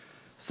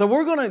So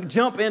we're going to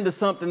jump into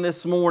something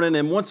this morning,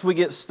 and once we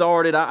get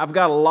started, I've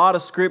got a lot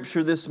of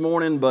scripture this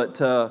morning, but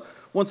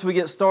once we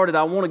get started,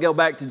 I want to go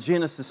back to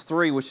Genesis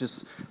 3, which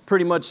is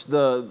pretty much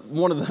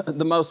one of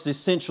the most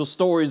essential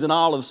stories in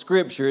all of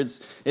Scripture.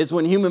 It's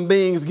when human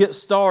beings get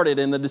started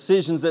and the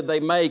decisions that they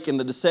make and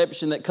the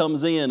deception that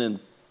comes in. And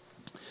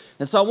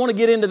so I want to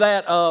get into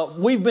that.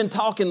 We've been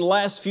talking the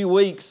last few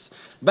weeks.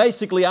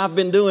 Basically, I've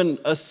been doing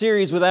a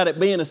series without it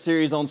being a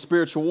series on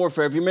spiritual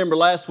warfare. If you remember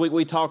last week,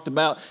 we talked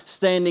about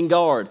standing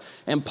guard.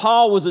 And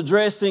Paul was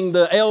addressing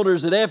the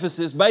elders at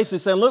Ephesus, basically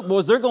saying, look,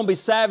 boys, there are going to be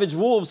savage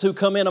wolves who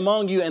come in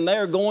among you, and they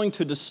are going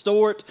to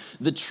distort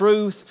the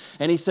truth.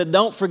 And he said,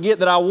 don't forget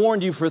that I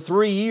warned you for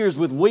 3 years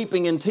with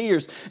weeping and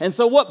tears. And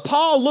so what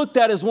Paul looked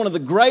at as one of the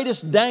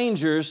greatest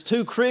dangers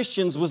to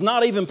Christians was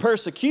not even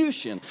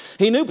persecution.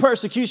 He knew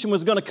persecution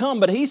was going to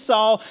come, but he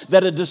saw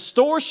that a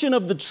distortion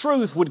of the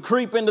truth would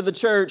creep into the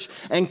church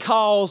and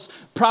cause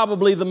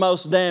probably the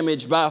most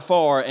damage by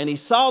far. And he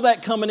saw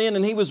that coming in,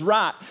 and he was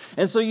right.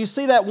 And so you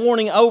see that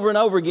warning over and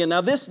over again.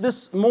 Now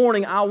this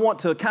morning I want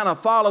to kind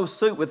of follow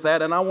suit with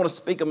that, and I want to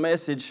speak a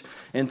message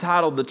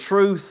entitled The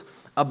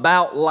Truth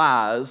About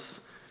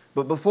Lies.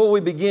 But before we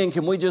begin,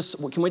 can we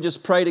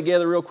just pray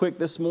together real quick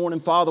this morning?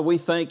 Father, we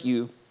thank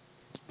you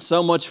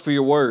so much for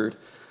your word.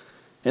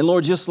 And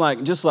Lord, just like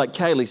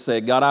Kaylee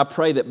said, God, I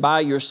pray that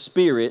by your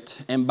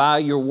Spirit and by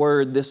your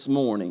word this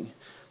morning,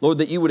 Lord,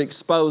 that you would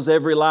expose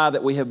every lie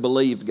that we have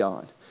believed,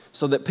 God,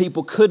 so that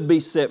people could be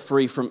set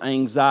free from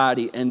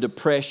anxiety and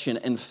depression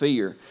and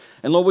fear.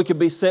 And Lord, we could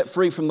be set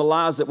free from the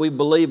lies that we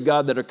believe,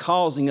 God, that are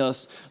causing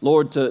us,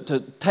 Lord,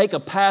 to take a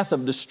path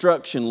of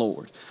destruction,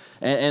 Lord.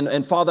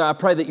 And Father, I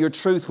pray that your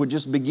truth would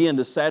just begin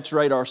to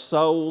saturate our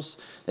souls,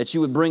 that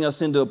you would bring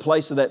us into a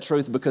place of that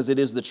truth, because it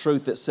is the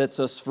truth that sets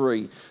us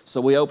free.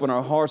 So we open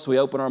our hearts, we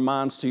open our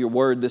minds to your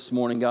word this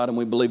morning, God, and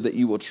we believe that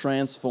you will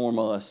transform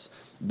us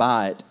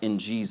by it in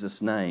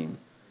Jesus' name.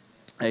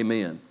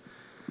 Amen.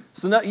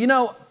 So now,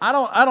 I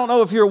don't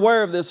know if you're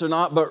aware of this or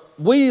not, but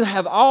we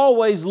have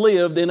always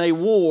lived in a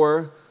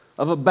war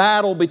of a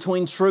battle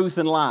between truth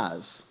and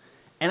lies.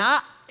 And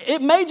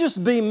it may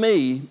just be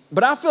me,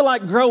 but I feel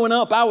like growing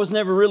up, I was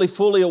never really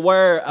fully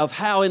aware of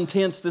how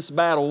intense this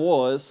battle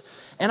was.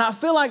 And I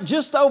feel like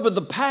just over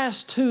the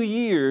past 2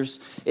 years,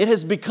 it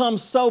has become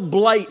so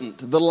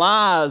blatant, the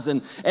lies.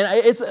 And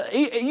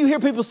you hear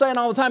people saying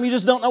all the time, you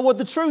just don't know what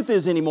the truth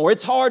is anymore.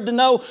 It's hard to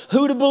know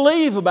who to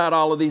believe about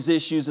all of these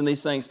issues and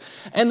these things.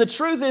 And the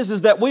truth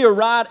is that we are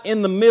right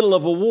in the middle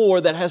of a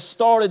war that has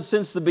started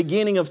since the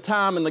beginning of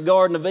time in the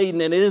Garden of Eden.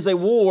 And it is a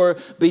war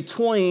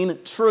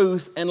between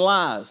truth and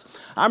lies.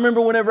 I remember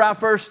whenever I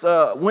first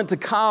went to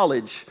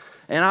college,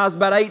 and I was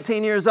about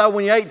 18 years old.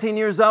 When you're 18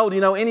 years old,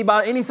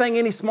 anything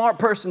any smart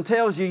person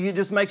tells you, it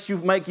just makes you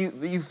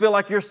feel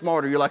like you're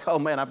smarter. You're like, oh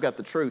man, I've got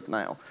the truth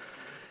now.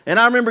 And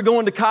I remember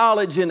going to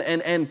college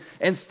and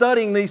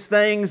studying these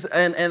things,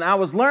 and I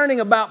was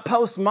learning about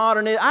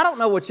postmodernism. I don't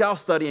know what y'all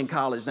study in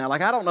college now.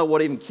 Like, I don't know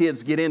what even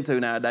kids get into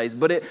nowadays.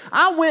 But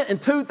I went in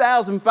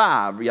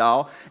 2005,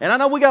 y'all. And I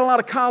know we got a lot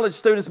of college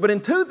students, but in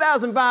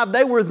 2005,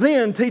 they were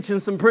then teaching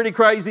some pretty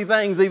crazy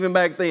things even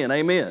back then.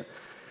 Amen.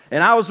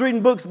 And I was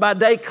reading books by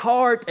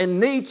Descartes and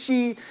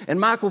Nietzsche and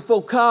Michael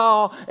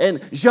Foucault and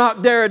Jacques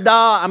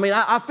Derrida. I mean,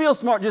 I feel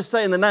smart just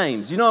saying the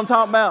names. You know what I'm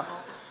talking about?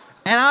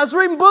 And I was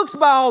reading books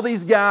by all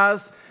these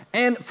guys.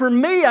 And for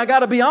me, I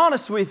got to be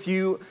honest with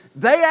you,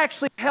 they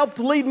actually helped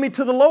lead me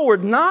to the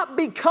Lord, not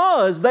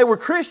because they were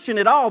Christian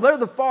at all. They're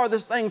the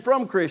farthest thing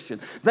from Christian.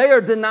 They are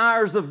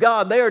deniers of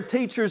God. They are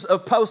teachers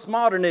of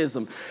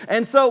postmodernism.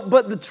 And so,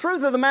 but the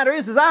truth of the matter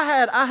is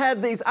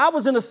I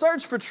was in a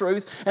search for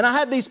truth, and I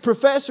had these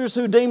professors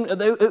who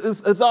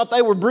thought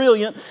they were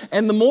brilliant.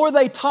 And the more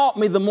they taught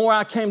me, the more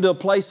I came to a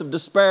place of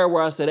despair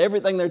where I said,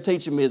 everything they're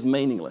teaching me is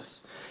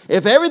meaningless.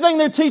 If everything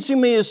they're teaching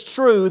me is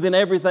true, then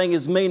everything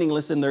is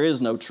meaningless and there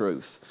is no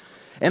truth.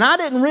 And I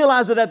didn't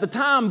realize it at the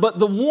time, but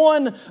the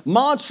one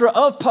mantra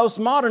of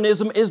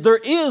postmodernism is there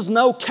is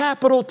no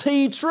capital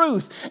T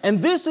truth.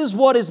 And this is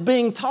what is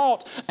being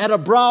taught at a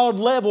broad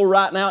level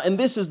right now. And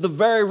this is the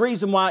very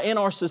reason why in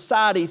our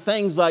society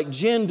things like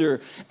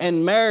gender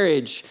and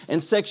marriage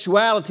and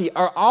sexuality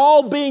are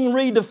all being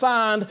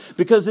redefined,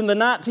 because in the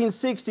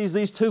 1960s,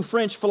 these two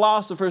French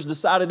philosophers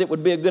decided it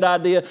would be a good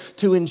idea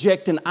to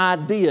inject an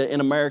idea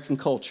in American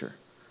culture.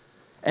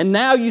 And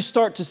now you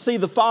start to see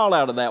the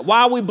fallout of that.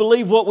 Why we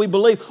believe what we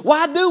believe.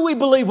 Why do we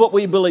believe what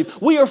we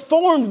believe? We are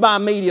formed by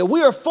media.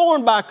 We are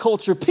formed by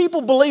culture.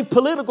 People believe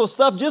political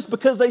stuff just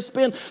because they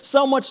spend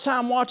so much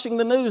time watching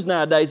the news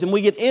nowadays. And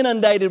we get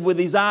inundated with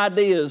these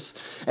ideas.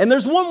 And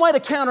there's one way to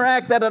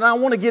counteract that, and I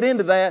want to get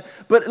into that.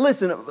 But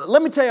listen,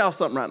 let me tell y'all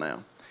something right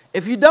now.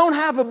 If you don't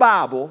have a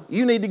Bible,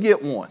 you need to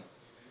get one.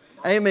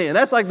 Amen.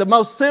 That's like the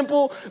most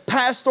simple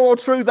pastoral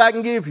truth I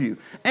can give you.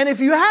 And if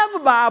you have a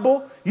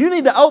Bible, you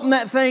need to open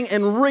that thing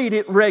and read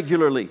it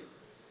regularly.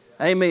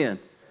 Amen.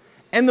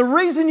 And the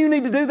reason you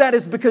need to do that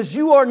is because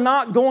you are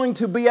not going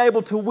to be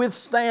able to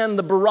withstand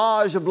the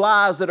barrage of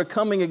lies that are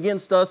coming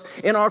against us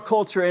in our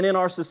culture and in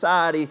our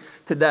society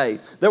today.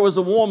 There was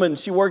a woman,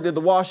 she worked at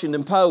the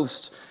Washington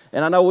Post,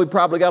 And I know we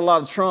probably got a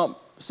lot of Trump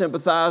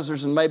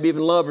sympathizers and maybe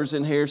even lovers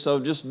in here, so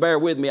just bear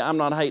with me. I'm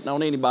not hating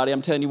on anybody.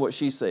 I'm telling you what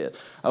she said.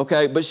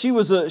 Okay, but she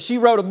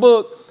wrote a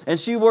book, and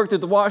she worked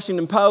at the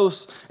Washington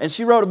Post, and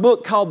she wrote a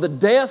book called The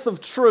Death of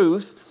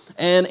Truth.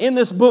 And in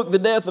this book, The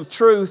Death of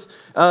Truth,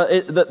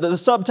 the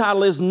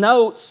subtitle is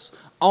Notes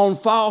on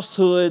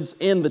Falsehoods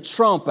in the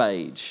Trump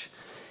Age.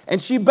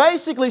 And she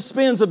basically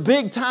spends a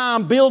big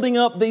time building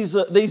up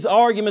these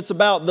arguments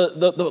about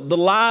the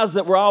lies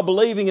that we're all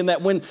believing, and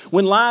that when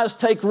lies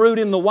take root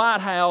in the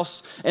White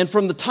House and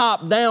from the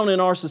top down in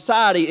our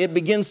society, it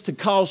begins to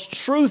cause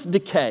truth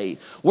decay,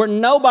 where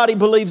nobody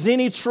believes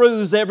any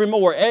truths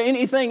evermore.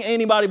 Anything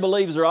anybody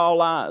believes are all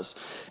lies.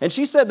 And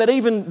she said that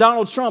even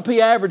Donald Trump,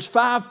 he averaged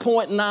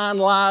 5.9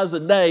 lies a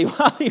day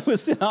while he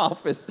was in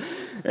office.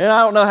 And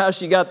I don't know how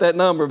she got that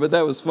number, but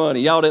that was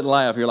funny. Y'all didn't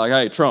laugh. You're like,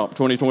 hey, Trump,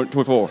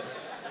 2024.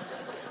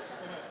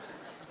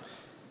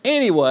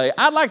 Anyway,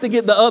 I'd like to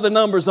get the other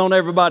numbers on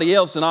everybody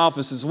else in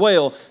office as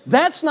well.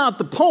 That's not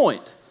the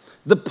point.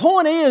 The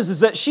point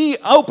is that she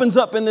opens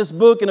up in this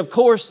book, and of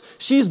course,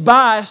 she's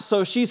biased,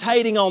 so she's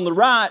hating on the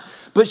right.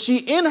 But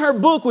in her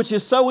book, which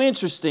is so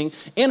interesting,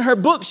 in her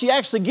book, she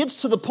actually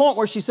gets to the point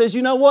where she says,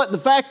 you know what? The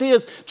fact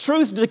is,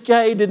 truth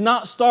decay did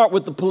not start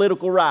with the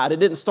political right.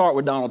 It didn't start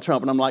with Donald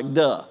Trump. And I'm like,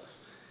 duh.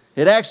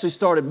 It actually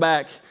started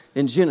back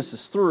in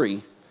Genesis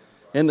 3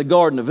 in the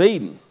Garden of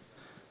Eden.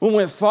 We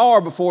went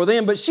far before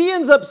them, but she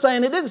ends up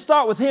saying it didn't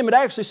start with him. It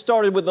actually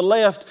started with the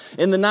left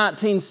in the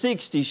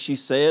 1960s, she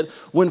said,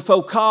 when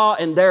Foucault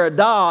and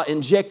Derrida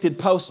injected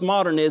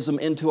postmodernism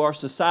into our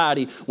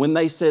society, when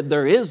they said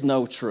there is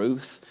no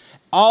truth.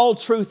 All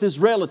truth is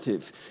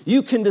relative.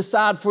 You can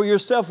decide for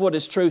yourself what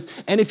is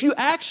truth. And if you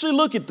actually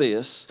look at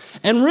this,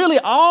 and really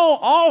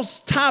all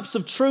types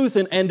of truth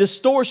and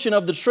distortion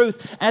of the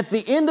truth, at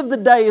the end of the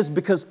day is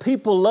because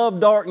people love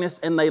darkness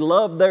and they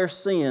love their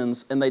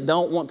sins, and they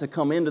don't want to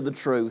come into the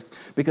truth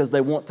because they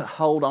want to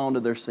hold on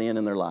to their sin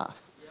in their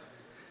life.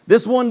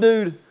 This one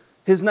dude,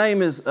 his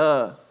name is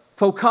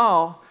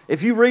Foucault.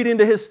 If you read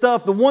into his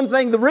stuff, the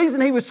reason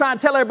he was trying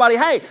to tell everybody,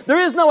 hey, there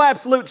is no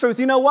absolute truth.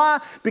 You know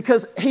why?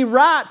 Because he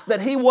writes that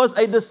he was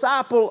a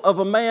disciple of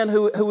a man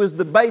who was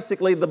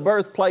basically the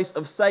birthplace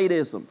of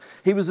sadism.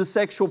 He was a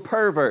sexual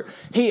pervert.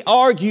 He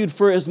argued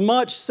for as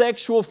much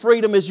sexual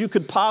freedom as you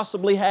could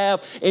possibly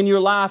have in your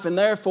life, and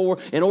therefore,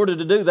 in order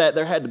to do that,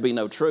 there had to be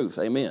no truth.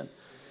 Amen.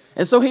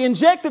 And so he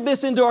injected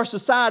this into our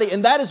society,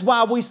 and that is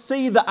why we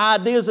see the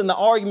ideas and the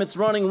arguments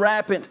running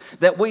rampant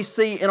that we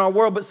see in our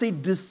world. But see,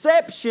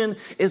 deception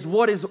is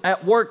what is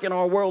at work in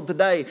our world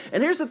today.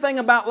 And here's the thing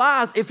about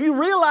lies. If you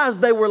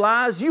realized they were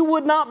lies, you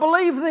would not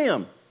believe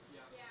them.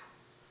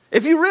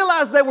 If you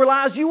realized they were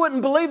lies, you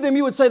wouldn't believe them.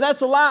 You would say,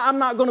 that's a lie, I'm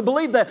not going to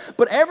believe that.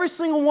 But every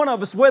single one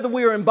of us, whether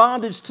we are in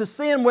bondage to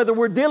sin, whether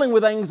we're dealing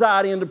with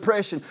anxiety and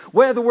depression,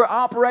 whether we're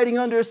operating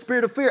under a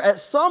spirit of fear, at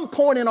some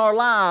point in our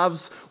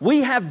lives,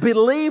 we have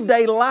believed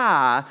a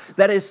lie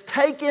that is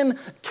taken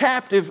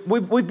captive.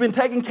 We've been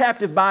taken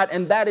captive by it,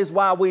 and that is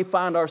why we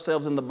find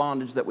ourselves in the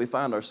bondage that we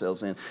find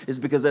ourselves in. Is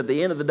because at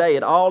the end of the day,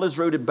 it all is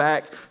rooted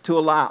back to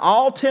a lie.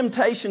 All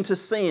temptation to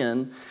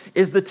sin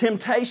is the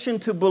temptation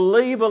to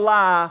believe a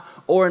lie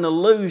or an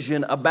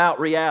illusion about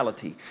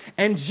reality.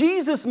 And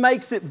Jesus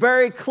makes it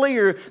very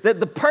clear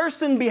that the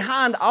person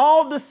behind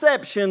all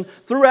deception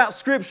throughout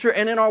Scripture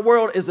and in our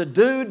world is a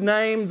dude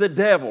named the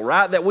devil,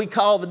 right? That we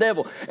call the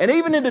devil. And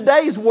even in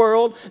today's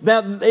world,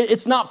 now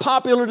it's not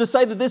popular to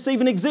say that this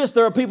even exists.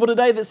 There are people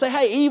today that say,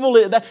 hey,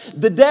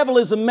 the devil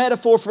is a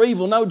metaphor for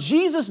evil. No,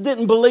 Jesus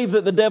didn't believe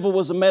that the devil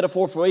was a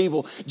metaphor for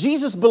evil.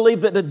 Jesus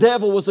believed that the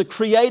devil was a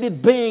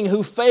created being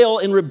who fell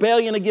in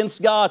rebellion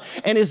against God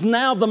and is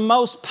now the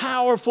most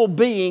powerful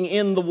being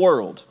in the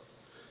world.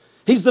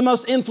 He's the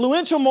most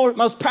influential,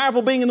 most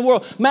powerful being in the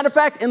world. Matter of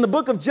fact, in the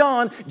book of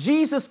John,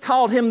 Jesus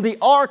called him the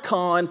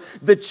Archon,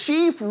 the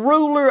chief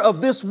ruler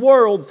of this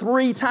world,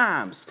 3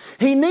 times.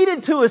 He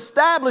needed to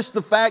establish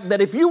the fact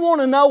that if you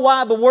want to know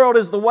why the world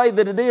is the way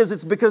that it is,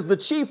 it's because the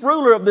chief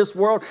ruler of this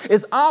world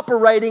is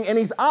operating, and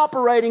he's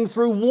operating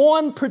through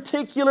one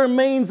particular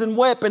means and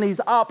weapon.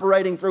 He's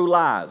operating through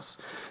lies.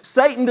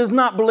 Satan does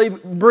not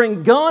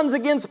bring guns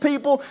against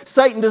people.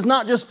 Satan does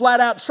not just flat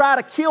out try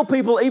to kill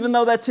people, even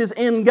though that's his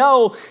end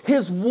goal.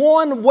 His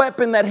one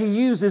weapon that he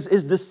uses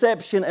is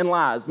deception and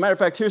lies. Matter of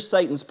fact, here's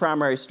Satan's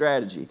primary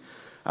strategy.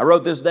 I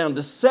wrote this down.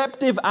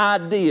 Deceptive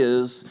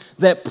ideas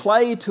that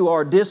play to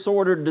our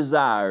disordered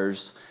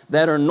desires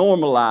that are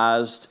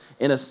normalized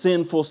in a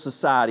sinful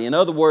society. In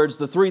other words,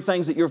 the 3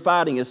 things that you're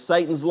fighting is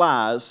Satan's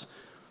lies,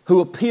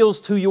 who appeals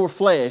to your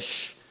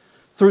flesh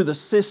through the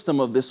system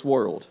of this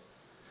world.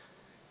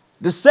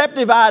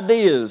 Deceptive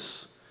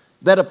ideas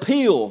that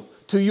appeal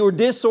to your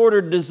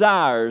disordered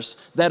desires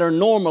that are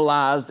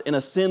normalized in a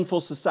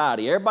sinful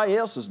society. Everybody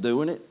else is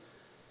doing it.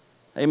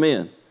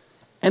 Amen.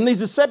 And these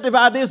deceptive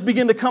ideas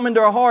begin to come into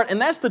our heart, and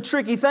that's the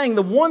tricky thing.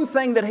 The one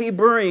thing that he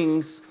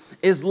brings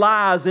is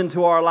lies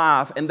into our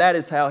life, and that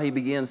is how he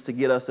begins to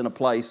get us in a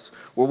place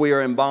where we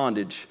are in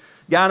bondage.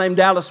 A guy named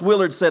Dallas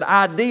Willard said,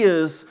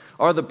 ideas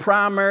are the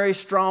primary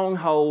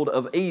stronghold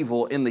of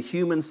evil in the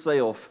human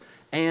self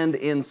and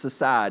in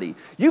society.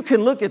 You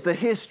can look at the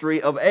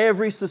history of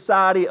every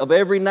society, of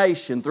every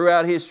nation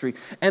throughout history,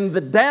 and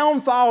the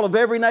downfall of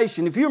every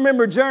nation. If you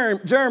remember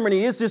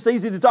Germany, it's just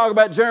easy to talk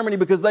about Germany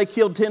because they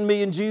killed 10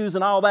 million Jews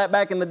and all that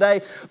back in the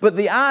day. But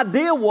the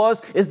idea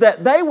is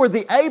that they were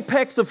the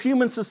apex of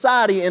human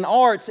society in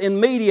arts, in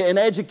media, in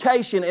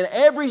education, in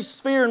every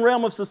sphere and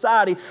realm of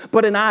society.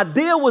 But an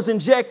idea was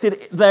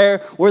injected there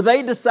where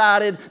they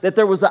decided that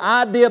there was an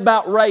idea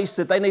about race,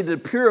 that they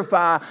needed to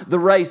purify the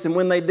race. And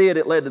when they did,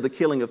 it led to the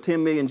killing of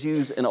 10 million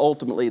Jews and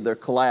ultimately their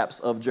collapse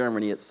of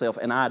Germany itself.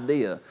 An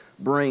idea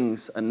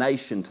brings a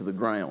nation to the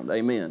ground.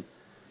 Amen.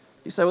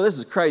 You say, well, this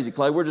is crazy,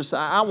 Clay. I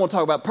want to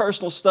talk about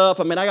personal stuff.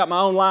 I mean, I got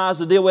my own lies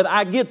to deal with.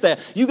 I get that.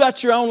 You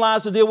got your own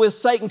lies to deal with.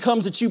 Satan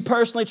comes at you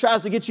personally,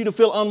 tries to get you to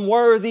feel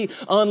unworthy,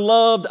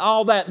 unloved,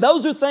 all that.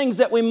 Those are things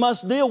that we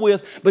must deal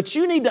with. But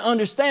you need to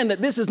understand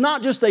that this is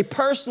not just a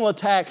personal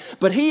attack,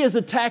 but he is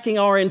attacking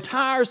our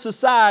entire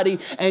society,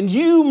 and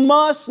you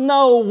must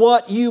know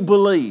what you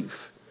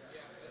believe.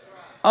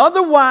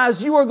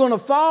 Otherwise, you are going to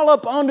fall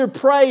up under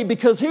prey,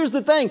 because here's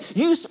the thing.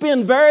 You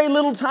spend very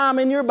little time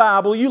in your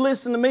Bible. You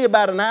listen to me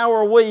about an hour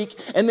a week,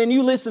 and then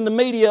you listen to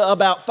media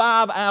about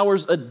 5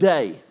 hours a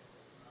day.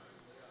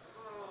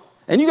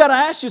 And you got to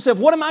ask yourself,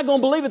 what am I going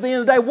to believe at the end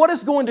of the day? What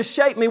is going to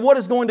shape me? What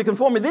is going to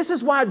conform me? This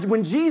is why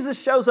when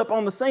Jesus shows up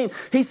on the scene,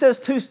 he says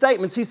two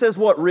statements. He says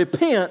what?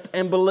 Repent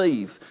and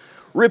believe.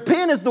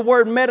 Repent is the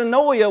word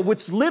metanoia,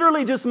 which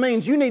literally just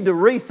means you need to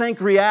rethink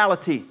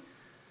reality.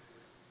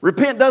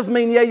 Repent does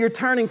mean, yeah, you're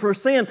turning from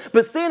sin,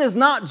 but sin is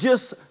not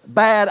just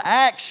bad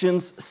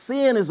actions.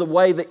 Sin is a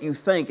way that you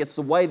think. It's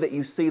the way that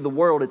you see the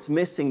world. It's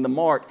missing the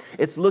mark.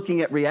 It's looking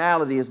at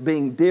reality as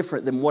being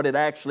different than what it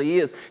actually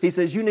is. He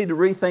says you need to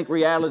rethink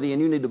reality and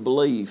you need to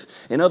believe.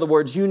 In other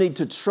words, you need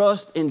to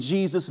trust in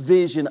Jesus'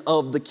 vision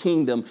of the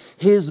kingdom,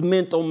 his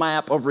mental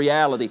map of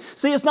reality.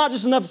 See, it's not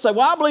just enough to say,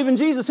 well, I believe in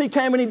Jesus. He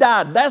came and he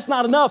died. That's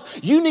not enough.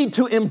 You need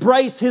to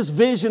embrace his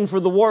vision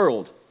for the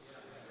world.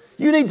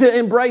 You need to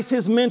embrace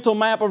his mental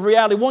map of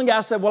reality. One guy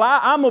said, well,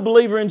 I'm a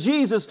believer in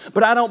Jesus,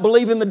 but I don't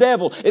believe in the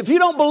devil. If you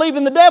don't believe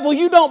in the devil,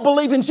 you don't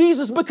believe in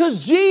Jesus,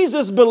 because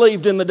Jesus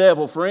believed in the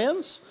devil,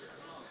 friends.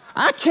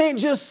 I can't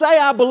just say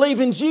I believe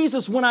in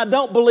Jesus when I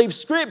don't believe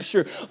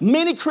Scripture.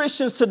 Many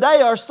Christians today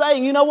are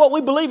saying, you know what,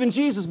 we believe in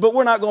Jesus, but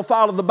we're not going to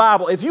follow the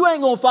Bible. If you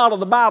ain't going to follow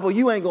the Bible,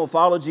 you ain't going to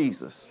follow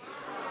Jesus.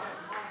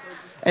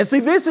 And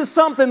see, this is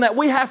something that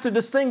we have to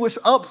distinguish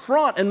up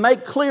front and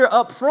make clear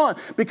up front,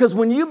 because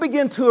when you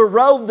begin to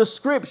erode the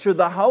Scripture,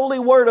 the holy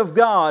Word of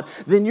God,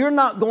 then you're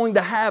not going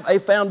to have a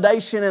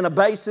foundation and a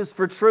basis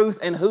for truth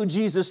and who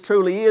Jesus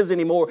truly is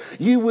anymore.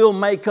 You will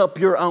make up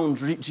your own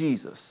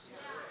Jesus.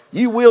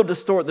 You will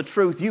distort the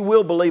truth. You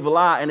will believe a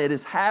lie, and it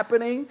is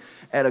happening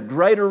at a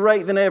greater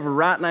rate than ever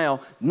right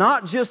now,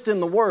 not just in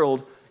the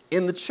world,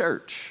 in the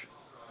church.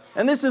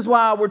 And this is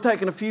why we're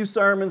taking a few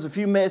sermons, a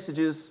few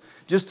messages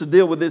just to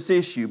deal with this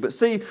issue. But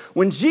see,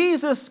 when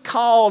Jesus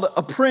called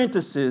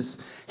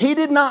apprentices, he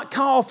did not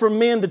call for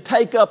men to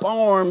take up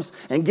arms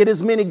and get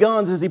as many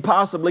guns as he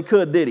possibly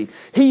could, did he?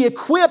 He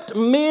equipped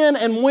men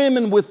and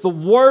women with the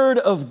Word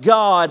of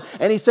God,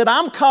 and he said,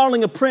 I'm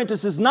calling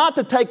apprentices not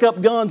to take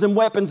up guns and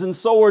weapons and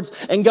swords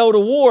and go to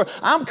war.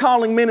 I'm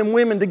calling men and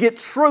women to get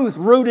truth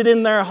rooted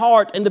in their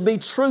heart and to be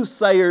truth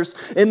sayers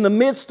in the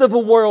midst of a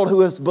world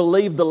who has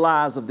believed the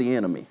lies of the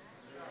enemy.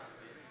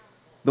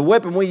 The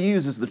weapon we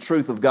use is the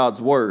truth of God's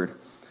Word.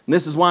 And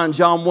this is why in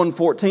John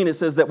 1:14 it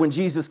says that when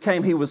Jesus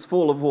came, he was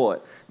full of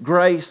what?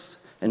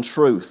 Grace and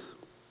truth.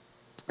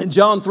 In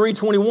John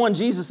 3:21,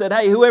 Jesus said,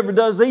 hey, whoever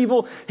does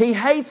evil, he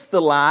hates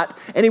the light,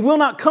 and he will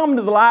not come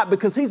to the light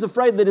because he's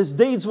afraid that his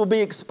deeds will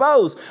be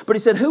exposed. But he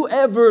said,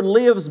 whoever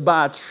lives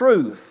by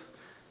truth,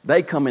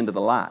 they come into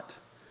the light.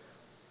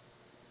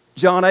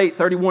 John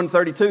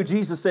 8:31-32,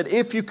 Jesus said,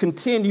 if you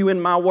continue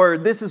in my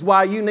word, this is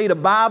why you need a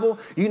Bible.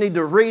 You need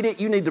to read it.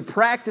 You need to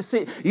practice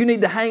it. You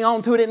need to hang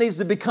on to it. It needs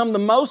to become the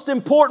most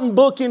important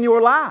book in your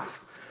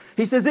life.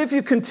 He says, if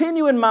you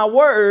continue in my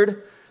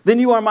word, then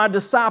you are my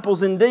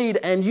disciples indeed,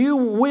 and you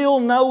will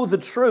know the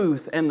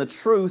truth, and the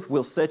truth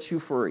will set you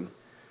free.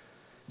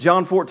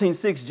 John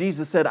 14:6,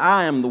 Jesus said,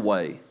 I am the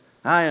way,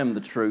 I am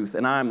the truth,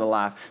 and I am the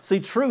life.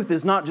 See, truth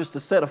is not just a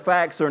set of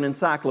facts or an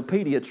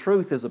encyclopedia.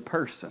 Truth is a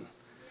person.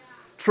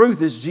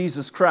 Truth is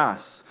Jesus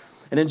Christ.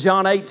 And in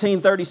John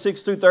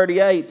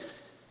 18:36-38,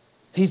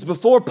 he's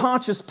before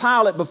Pontius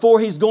Pilate, before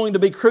he's going to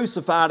be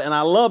crucified. And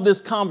I love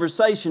this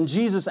conversation.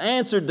 Jesus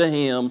answered to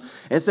him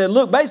and said,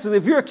 look, basically,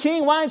 if you're a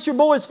king, why aren't your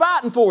boys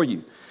fighting for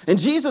you? And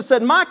Jesus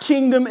said, my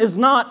kingdom is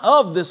not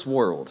of this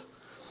world.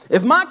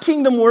 If my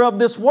kingdom were of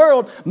this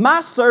world,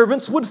 my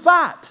servants would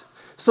fight,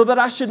 so that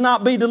I should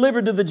not be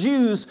delivered to the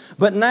Jews.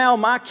 But now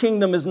my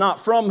kingdom is not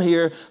from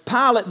here.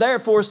 Pilate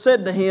therefore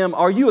said to him,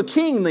 are you a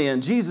king then?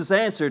 Jesus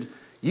answered,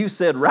 you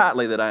said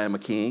rightly that I am a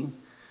king.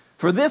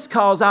 For this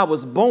cause I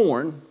was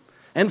born,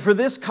 and for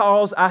this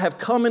cause I have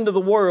come into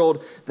the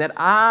world, that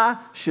I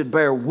should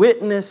bear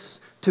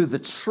witness to the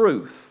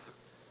truth.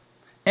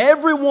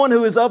 Everyone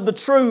who is of the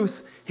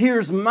truth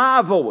hears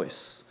my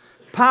voice.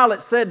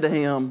 Pilate said to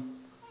him,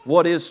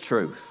 what is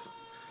truth?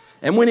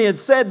 And when he had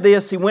said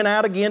this, he went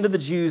out again to the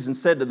Jews and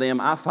said to them,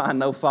 I find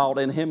no fault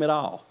in him at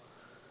all.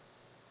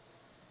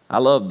 I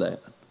love that.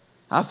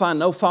 I find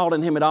no fault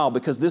in him at all,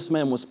 because this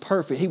man was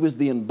perfect. He was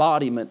the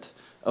embodiment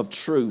of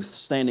truth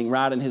standing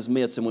right in his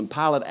midst. And when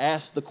Pilate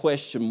asked the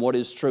question, what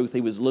is truth?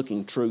 He was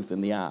looking truth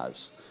in the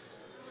eyes.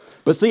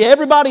 But see,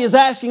 everybody is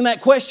asking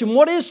that question,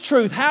 what is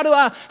truth? How do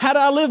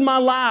I live my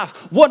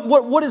life?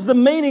 What is the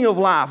meaning of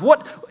life?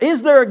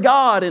 Is there a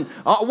God? And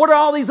what are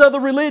all these other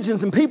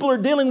religions? And people are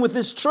dealing with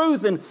this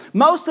truth. And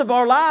most of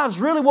our lives,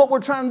 really what we're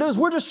trying to do is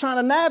we're just trying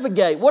to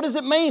navigate. What does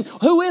it mean?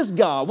 Who is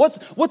God?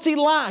 What's He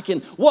like?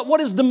 And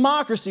what is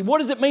democracy? What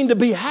does it mean to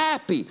be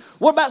happy?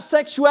 What about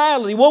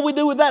sexuality? What do we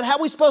do with that? How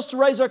are we supposed to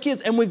raise our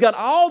kids? And we've got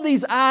all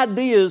these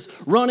ideas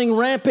running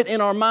rampant in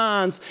our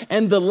minds.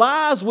 And the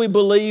lies we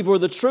believe or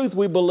the truth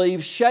we believe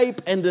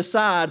shape and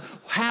decide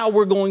how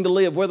we're going to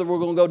live, whether we're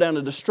going to go down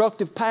a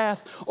destructive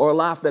path or a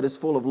life that is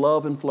full of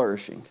love and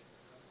flourishing.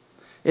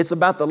 It's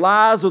about the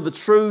lies or the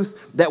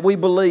truth that we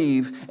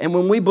believe. And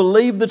when we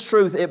believe the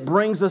truth, it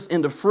brings us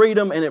into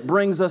freedom and it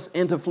brings us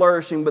into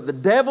flourishing. But the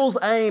devil's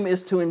aim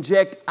is to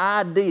inject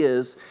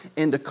ideas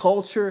into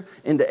culture,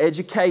 into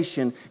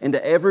education,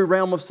 into every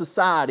realm of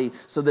society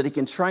so that he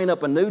can train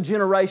up a new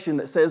generation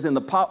that says in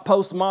the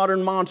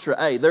postmodern mantra,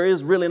 hey, there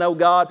is really no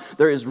God,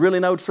 there is really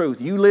no truth.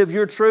 You live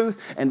your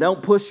truth and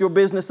don't push your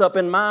business up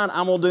in mine.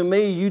 I'm going to do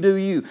me, you do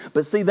you.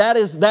 But see, that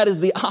is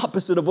the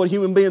opposite of what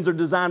human beings are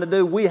designed to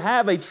do. We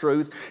have a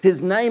truth.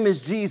 His name is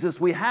Jesus.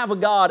 We have a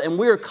God, and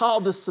we are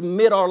called to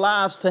submit our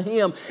lives to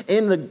Him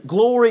in the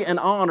glory and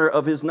honor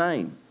of His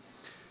name.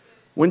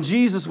 When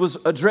Jesus was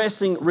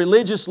addressing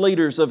religious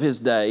leaders of His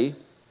day,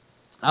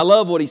 I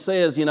love what He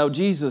says. You know,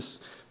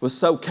 Jesus was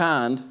so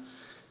kind.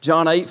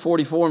 John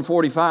 8:44 and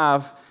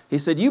 45, He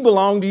said, you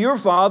belong to your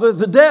father,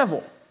 the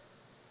devil.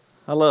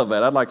 I love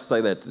that. I'd like to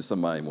say that to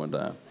somebody one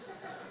time.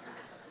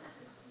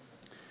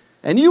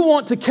 And you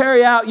want to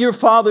carry out your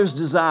father's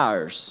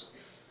desires.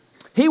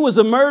 He was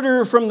a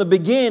murderer from the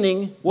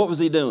beginning. What was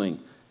he doing?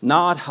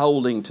 Not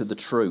holding to the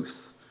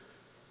truth.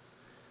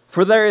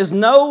 For there is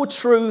no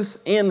truth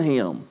in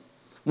him.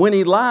 When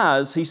he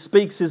lies, he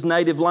speaks his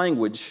native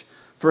language,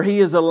 for he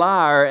is a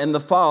liar and the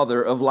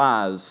father of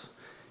lies.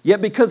 Yet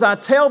because I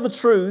tell the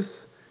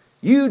truth,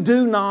 you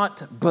do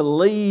not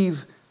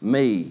believe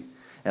me.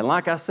 And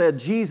like I said,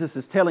 Jesus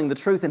is telling the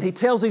truth, and He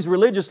tells these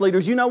religious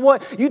leaders, you know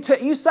what?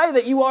 You say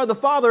that you are the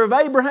father of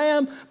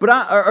Abraham,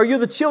 or you're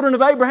the children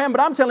of Abraham,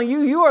 but I'm telling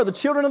you, you are the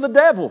children of the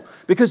devil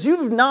because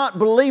you've not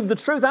believed the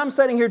truth. I'm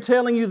sitting here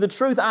telling you the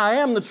truth. I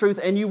am the truth,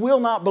 and you will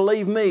not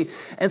believe me.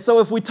 And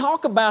so if we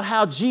talk about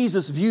how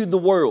Jesus viewed the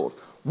world,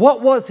 what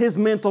was His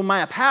mental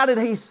map? How did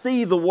He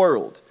see the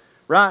world?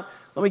 Right?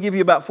 Let me give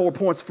you about 4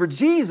 points. For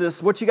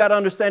Jesus, what you got to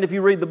understand if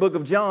you read the book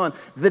of John,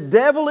 the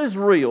devil is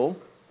real.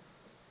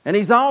 And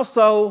he's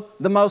also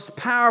the most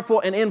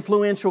powerful and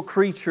influential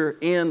creature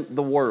in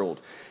the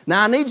world.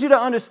 Now, I need you to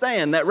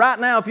understand that right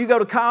now, if you go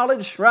to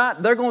college, right,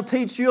 they're going to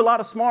teach you, a lot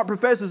of smart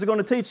professors are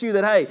going to teach you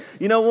that, hey,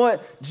 you know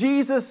what?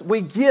 Jesus, we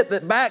get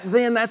that back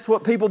then that's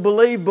what people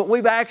believed, but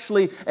we've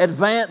actually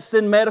advanced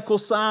in medical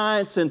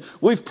science and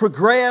we've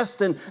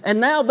progressed. And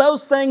now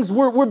those things,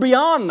 we're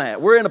beyond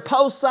that. We're in a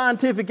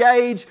post-scientific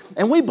age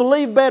and we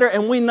believe better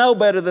and we know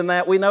better than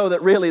that. We know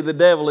that really the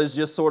devil is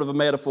just sort of a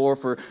metaphor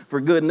for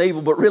good and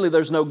evil, but really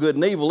there's no good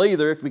and evil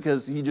either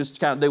because you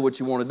just kind of do what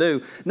you want to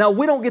do. No,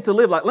 we don't get to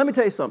live like, let me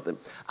tell you something.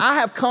 I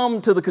have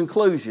come to the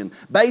conclusion,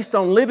 based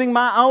on living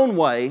my own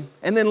way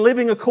and then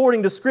living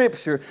according to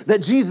Scripture,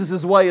 that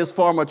Jesus' way is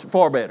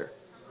far better.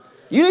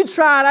 You need to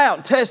try it out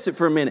and test it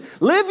for a minute.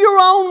 Live your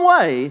own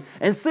way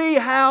and see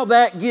how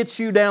that gets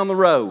you down the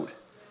road.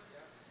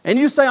 And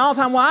you say all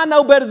the time, well, I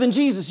know better than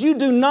Jesus. You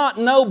do not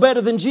know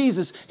better than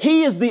Jesus.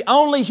 He is the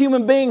only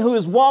human being who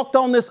has walked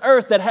on this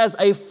earth that has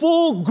a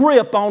full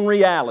grip on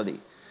reality.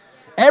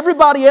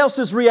 Everybody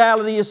else's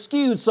reality is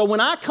skewed. So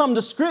when I come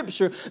to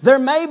Scripture, there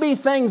may be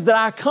things that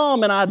I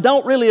come and I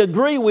don't really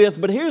agree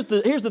with, but here's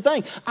the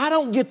thing. I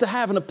don't get to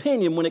have an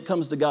opinion when it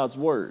comes to God's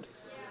Word.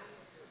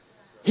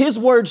 His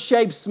Word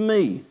shapes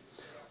me.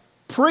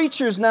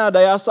 Preachers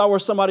nowadays, I saw where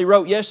somebody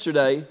wrote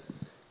yesterday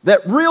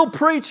that real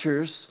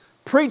preachers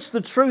preach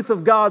the truth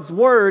of God's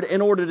Word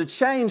in order to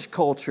change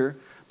culture,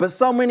 but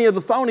so many of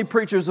the phony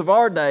preachers of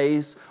our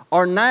days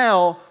are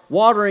now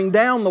watering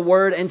down the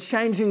Word and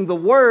changing the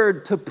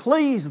Word to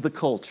please the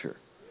culture.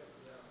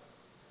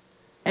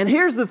 And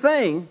here's the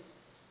thing.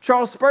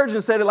 Charles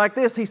Spurgeon said it like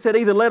this. He said,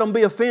 either let them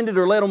be offended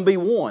or let them be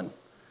won.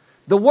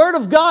 The Word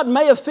of God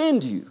may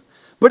offend you.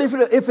 But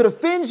if it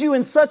offends you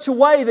in such a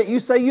way that you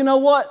say, you know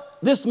what?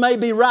 This may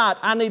be right.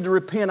 I need to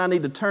repent. I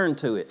need to turn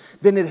to it.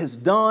 Then it has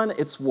done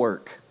its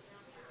work.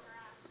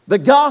 The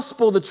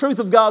gospel, the truth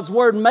of God's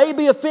Word may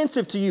be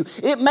offensive to you.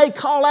 It may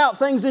call out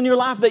things in your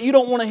life that you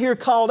don't want to hear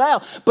called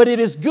out, but it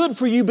is good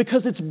for you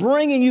because it's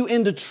bringing you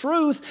into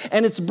truth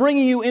and it's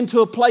bringing you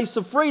into a place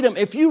of freedom.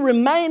 If you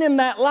remain in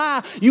that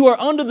lie, you are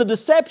under the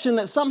deception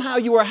that somehow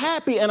you are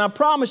happy, and I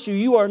promise you,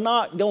 you are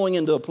not going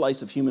into a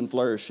place of human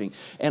flourishing,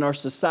 and our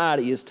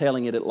society is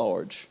telling it at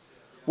large.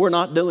 We're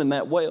not doing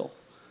that well.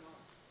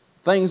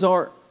 Things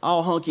aren't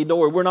all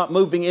hunky-dory. We're not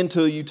moving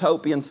into a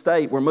utopian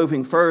state. We're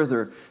moving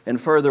further and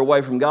further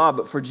away from God.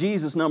 But for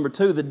Jesus, number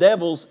two, the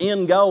devil's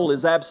end goal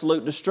is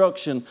absolute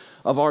destruction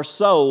of our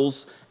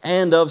souls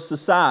and of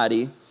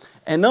society.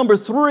 And number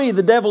three,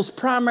 the devil's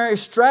primary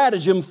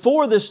stratagem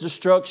for this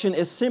destruction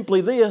is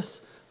simply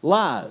this: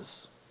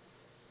 lies.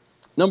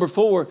 Number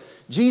four,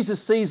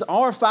 Jesus sees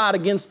our fight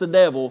against the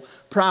devil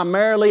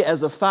primarily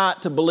as a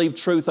fight to believe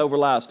truth over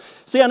lies.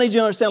 See, I need you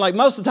to understand, like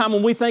most of the time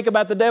when we think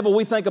about the devil,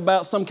 we think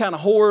about some kind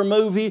of horror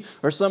movie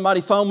or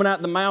somebody foaming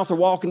out the mouth or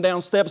walking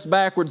down steps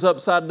backwards,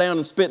 upside down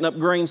and spitting up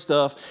green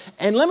stuff.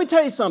 And let me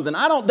tell you something,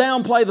 I don't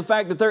downplay the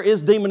fact that there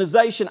is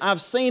demonization.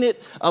 I've seen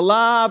it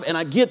alive and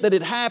I get that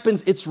it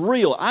happens. It's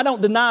real. I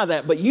don't deny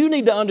that. But you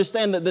need to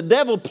understand that the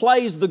devil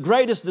plays the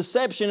greatest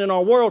deception in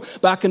our world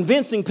by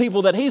convincing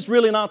people that he's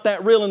really not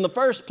that real in the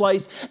first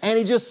place. And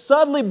he just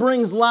subtly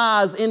brings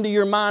lies into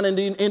your mind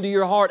and into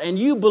your heart, and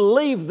you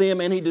believe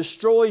them, and he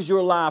destroys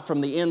your life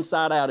from the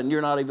inside out, and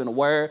you're not even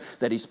aware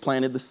that he's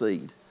planted the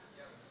seed.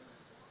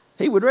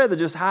 He would rather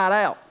just hide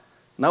out.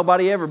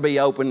 Nobody ever be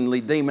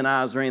openly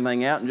demonized or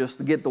anything out, and just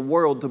to get the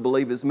world to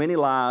believe as many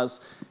lies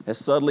as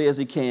subtly as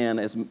he can,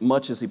 as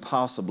much as he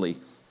possibly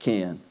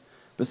can.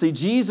 But see,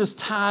 Jesus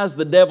ties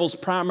the devil's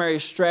primary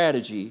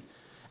strategy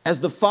as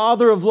the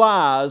father of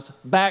lies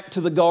back to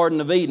the Garden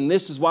of Eden.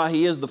 This is why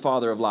he is the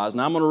father of lies.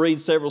 Now I'm going to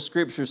read several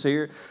scriptures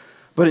here.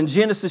 But in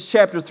Genesis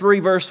chapter 3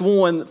 verse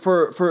 1,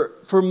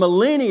 for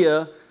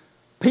millennia,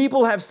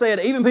 people have said,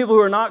 even people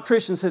who are not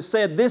Christians have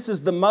said, this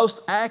is the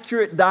most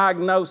accurate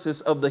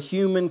diagnosis of the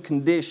human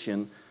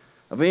condition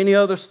of any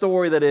other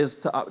story that is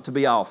to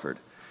be offered.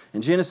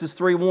 In Genesis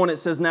 3:1 it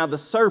says, now the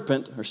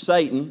serpent, or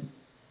Satan,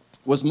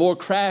 was more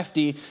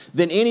crafty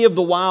than any of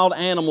the wild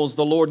animals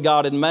the Lord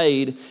God had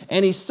made.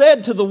 And he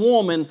said to the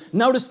woman,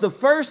 notice the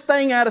first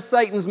thing out of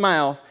Satan's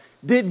mouth,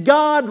 did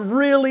God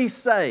really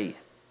say?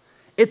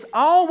 It's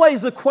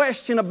always a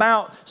question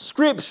about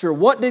Scripture.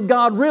 What did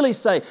God really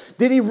say?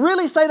 Did He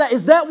really say that?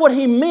 Is that what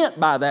He meant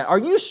by that? Are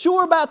you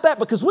sure about that?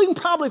 Because we can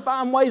probably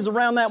find ways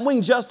around that, and we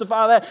can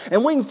justify that,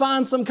 and we can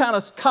find some kind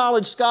of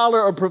college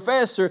scholar or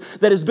professor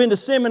that has been to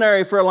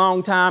seminary for a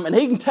long time, and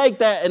he can take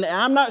that, and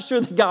I'm not sure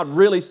that God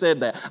really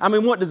said that. I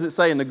mean, what does it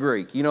say in the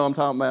Greek? You know what I'm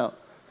talking about?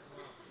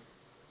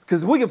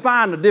 Because we can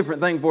find a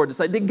different thing for it to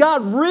say. Did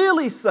God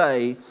really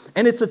say,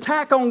 and it's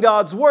attack on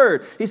God's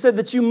word, He said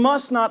that you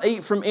must not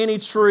eat from any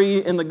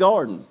tree in the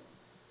garden.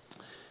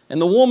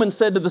 And the woman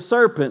said to the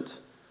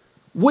serpent,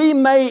 we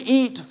may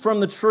eat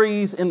from the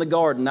trees in the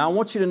garden. Now I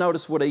want you to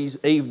notice what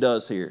Eve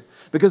does here.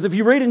 Because if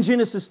you read in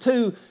Genesis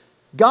 2,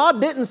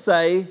 God didn't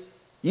say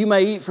you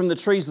may eat from the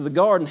trees of the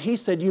garden. He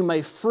said you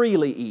may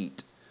freely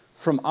eat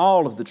from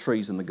all of the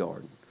trees in the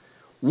garden.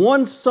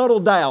 One subtle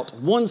doubt,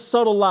 one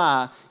subtle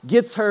lie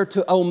gets her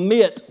to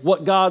omit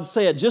what God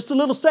said. Just a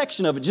little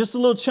section of it, just a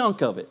little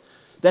chunk of it.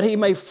 That He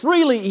may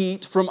freely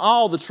eat from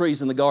all the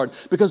trees in the garden.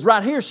 Because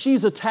right here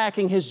she's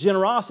attacking His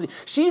generosity.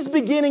 She's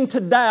beginning to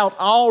doubt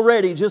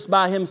already just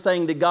by Him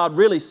saying, did God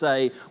really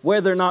say,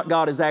 whether or not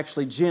God is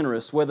actually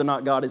generous, whether or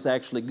not God is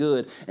actually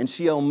good. And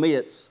she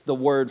omits the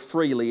word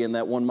freely in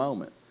that one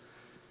moment.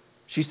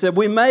 She said,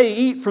 we may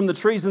eat from the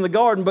trees in the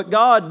garden, but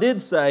God did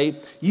say,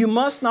 you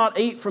must not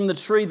eat from the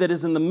tree that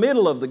is in the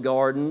middle of the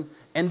garden.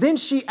 And then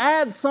she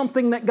adds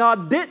something that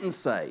God didn't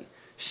say.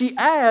 She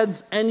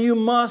adds, and you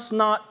must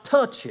not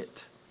touch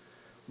it.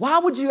 Why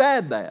would you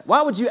add that?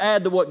 Why would you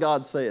add to what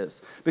God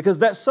says? Because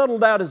that subtle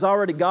doubt has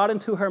already got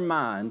into her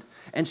mind,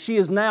 and she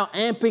is now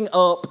amping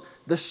up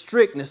the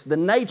strictness, the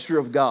nature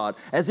of God,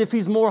 as if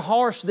He's more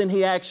harsh than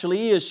He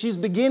actually is. She's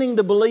beginning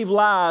to believe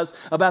lies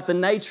about the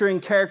nature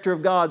and character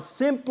of God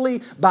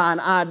simply by an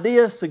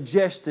idea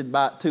suggested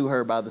to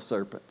her by the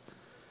serpent.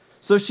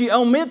 So she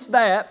omits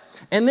that,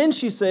 and then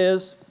she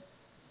says,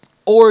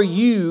 or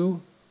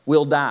you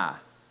will die.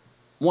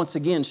 Once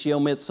again, she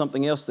omits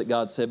something else that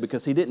God said,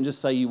 because He didn't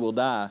just say you will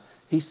die.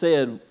 He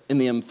said, in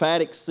the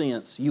emphatic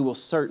sense, you will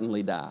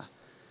certainly die.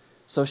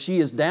 So she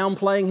is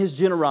downplaying His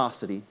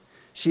generosity.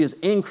 She is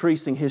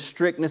increasing His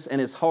strictness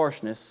and His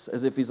harshness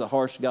as if He's a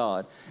harsh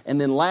God.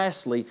 And then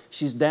lastly,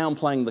 she's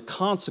downplaying the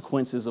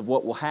consequences of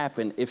what will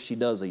happen if she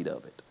does eat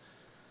of it.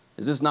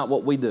 Is this not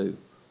what we do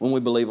when we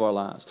believe our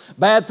lies?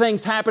 Bad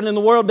things happen in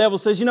the world. The devil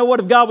says, you know what,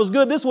 if God was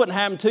good, this wouldn't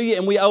happen to you.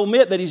 And we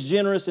omit that He's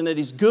generous and that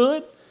He's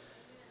good.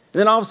 And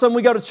then all of a sudden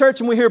we go to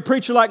church and we hear a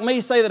preacher like me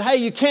say that, hey,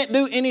 you can't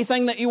do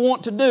anything that you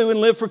want to do and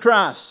live for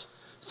Christ.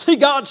 See,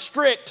 God's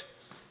strict.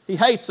 He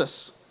hates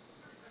us.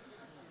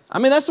 I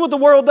mean, that's what the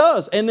world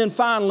does. And then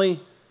finally,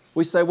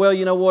 we say, well,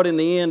 you know what? In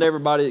the end,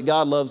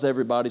 God loves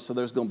everybody, so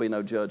there's going to be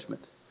no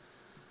judgment.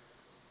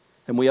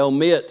 And we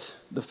omit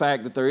the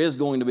fact that there is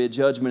going to be a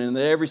judgment and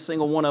that every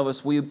single one of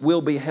us, we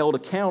will be held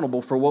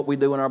accountable for what we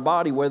do in our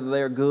body, whether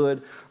they are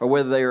good or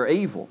whether they are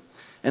evil.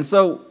 And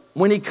so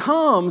when He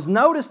comes,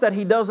 notice that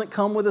He doesn't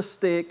come with a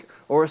stick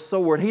or a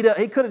sword. He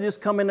could have just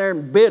come in there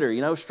and bit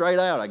her, straight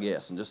out, I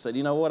guess, and just said,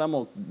 you know what? I'm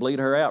going to bleed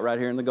her out right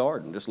here in the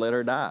garden. Just let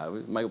her die.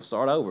 We may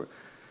start over.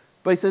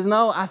 But He says,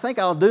 no, I think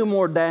I'll do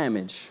more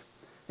damage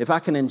if I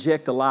can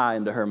inject a lie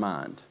into her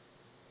mind.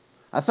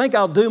 I think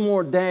I'll do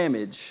more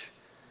damage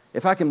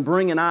if I can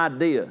bring an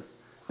idea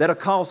that'll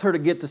cause her to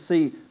get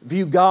to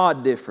view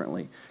God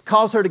differently,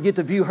 cause her to get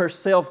to view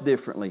herself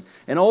differently,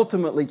 and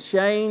ultimately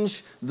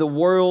change the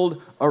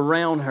world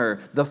around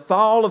her. The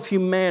fall of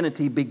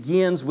humanity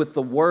begins with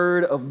the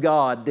Word of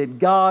God. Did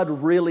God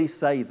really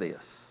say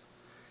this?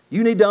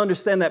 You need to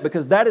understand that,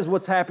 because that is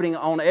what's happening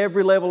on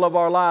every level of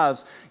our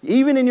lives.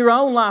 Even in your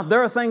own life,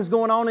 there are things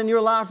going on in your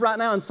life right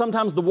now, and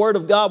sometimes the Word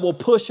of God will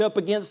push up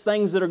against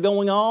things that are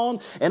going on.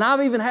 And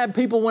I've even had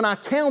people, when I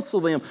counsel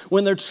them,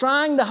 when they're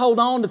trying to hold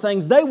on to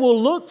things, they will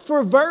look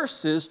for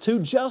verses to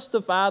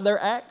justify their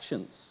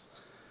actions.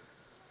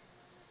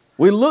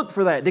 We look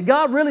for that. Did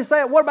God really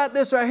say it? What about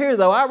this right here,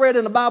 though? I read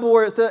in the Bible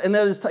where it says, and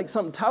they'll just take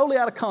something totally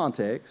out of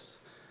context,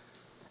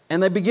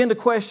 and they begin to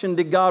question,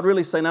 did God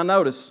really say? Now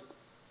notice,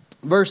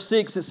 verse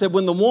 6, it said,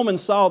 when the woman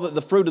saw that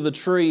the fruit of the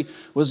tree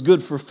was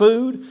good for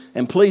food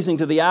and pleasing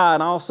to the eye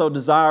and also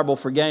desirable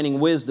for gaining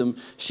wisdom,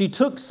 she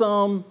took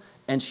some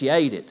and she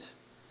ate it.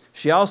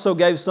 She also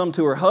gave some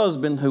to her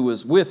husband who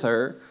was with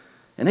her,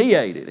 and he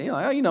ate it.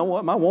 You know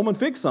what? My woman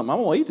fixed something.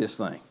 I'm going to eat this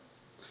thing.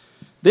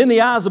 Then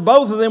the eyes of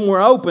both of them were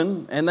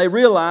open, and they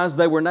realized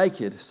they were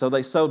naked. So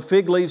they sewed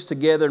fig leaves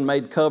together and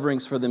made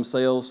coverings for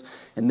themselves.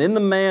 And then the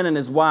man and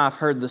his wife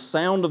heard the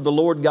sound of the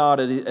Lord God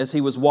as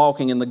he was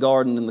walking in the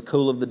garden in the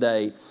cool of the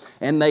day.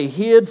 And they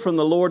hid from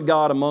the Lord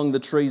God among the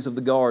trees of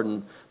the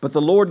garden. But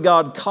the Lord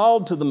God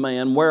called to the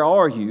man, "Where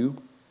are you?"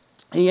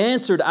 He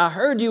answered, "I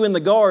heard you in the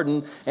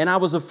garden, and I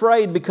was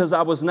afraid because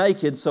I was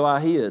naked, so I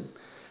hid."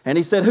 And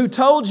he said, "Who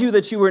told you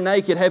that you were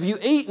naked? Have you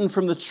eaten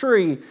from the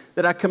tree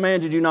that I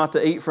commanded you not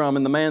to eat from?"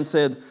 And the man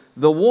said,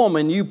 "The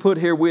woman you put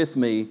here with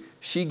me,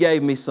 she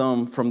gave me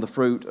some from the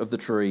fruit of the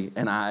tree,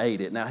 and I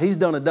ate it." Now, he's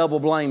done a double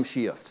blame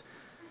shift.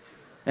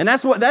 And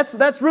that's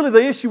really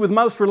the issue with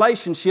most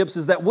relationships,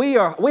 is that we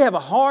have a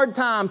hard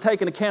time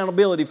taking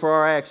accountability for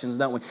our actions,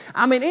 don't we?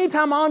 I mean,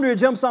 anytime Andrea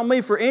jumps on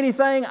me for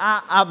anything,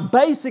 I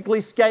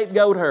basically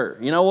scapegoat her.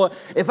 You know what?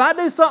 If I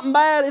do something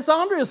bad, it's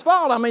Andrea's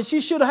fault. I mean,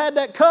 she should have had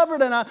that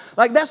covered, and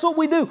that's what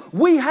we do.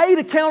 We hate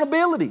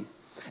accountability.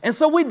 And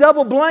so we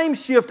double blame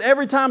shift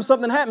every time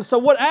something happens. So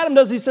what Adam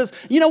does, he says,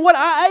 you know what?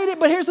 I ate it,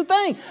 but here's the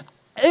thing.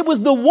 It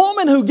was the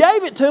woman who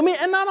gave it to me,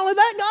 and not only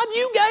that, God,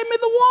 you gave me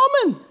the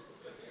woman.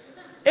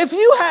 If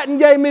you hadn't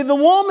gave me the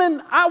woman,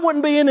 I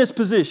wouldn't be in this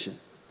position.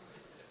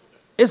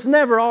 It's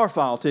never our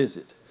fault, is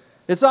it?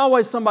 It's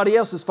always somebody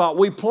else's fault.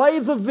 We play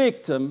the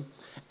victim,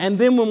 and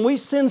then when we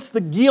sense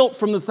the guilt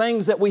from the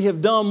things that we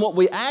have done, what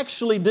we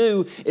actually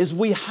do is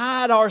we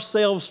hide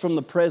ourselves from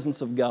the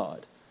presence of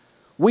God.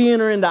 We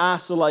enter into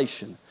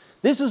isolation.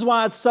 This is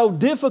why it's so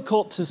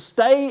difficult to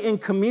stay in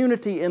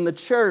community in the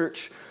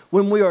church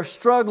when we are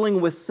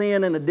struggling with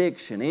sin and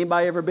addiction.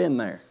 Anybody ever been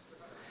there?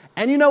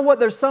 And you know what?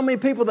 There's so many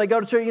people, they go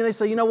to church and they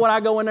say, you know what? I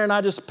go in there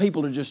and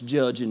people are just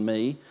judging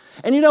me.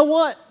 And you know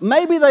what?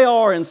 Maybe they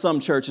are in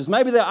some churches.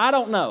 I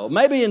don't know.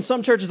 Maybe in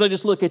some churches they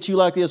just look at you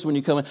like this when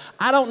you come in.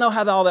 I don't know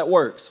how all that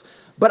works.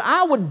 But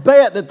I would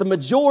bet that the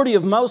majority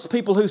of most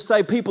people who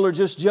say people are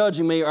just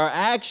judging me are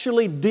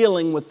actually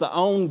dealing with their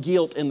own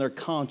guilt in their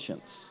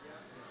conscience.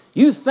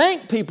 You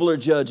think people are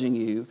judging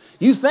you.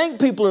 You think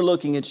people are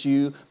looking at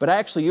you, but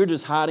actually you're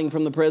just hiding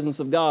from the presence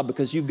of God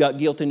because you've got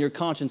guilt in your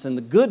conscience. And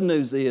the good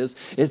news is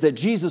that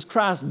Jesus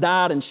Christ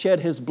died and shed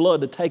His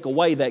blood to take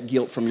away that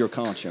guilt from your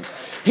conscience.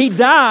 He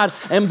died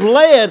and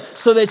bled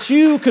so that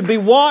you could be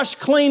washed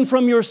clean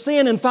from your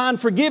sin and find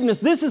forgiveness.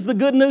 This is the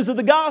good news of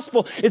the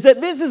gospel, is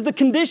that this is the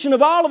condition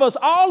of all of us.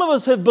 All of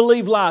us have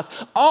believed lies.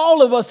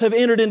 All of us have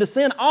entered into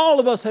sin. All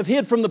of us have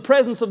hid from the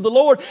presence of the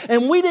Lord.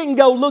 And we didn't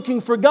go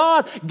looking for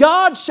God.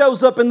 God shows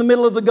up in the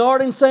middle of the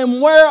garden saying,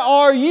 "Where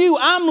are you?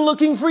 I'm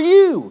looking for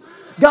you."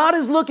 God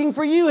is looking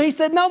for you. He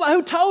said, "No,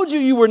 who told you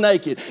you were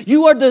naked?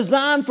 You are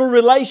designed for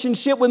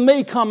relationship with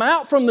me. Come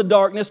out from the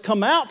darkness.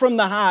 Come out from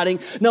the hiding.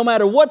 No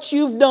matter what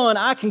you've done,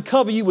 I can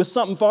cover you with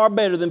something far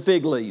better than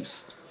fig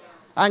leaves.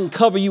 I can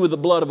cover you with the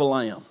blood of a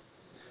lamb.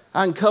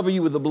 I can cover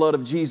you with the blood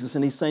of Jesus."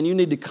 And He's saying, you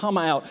need to come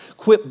out.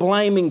 Quit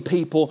blaming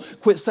people.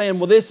 Quit saying,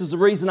 well, this is the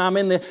reason I'm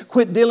in there.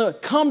 Quit dealing.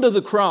 Come to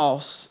the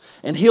cross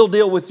and He'll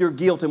deal with your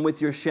guilt and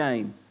with your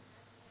shame.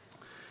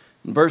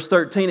 In verse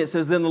 13 it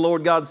says, "Then the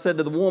Lord God said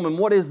to the woman,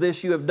 'What is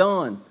this you have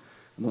done?'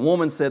 And the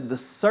woman said, 'The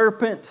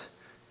serpent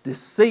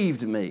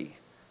deceived me,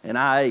 and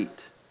I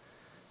ate.'"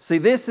 See,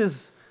 this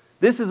is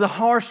a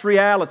harsh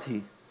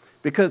reality,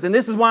 and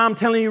this is why I'm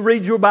telling you,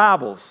 read your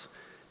Bibles,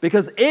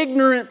 because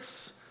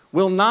ignorance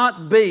will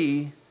not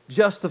be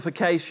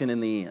justification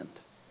in the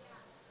end.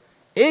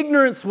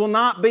 Ignorance will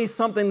not be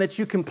something that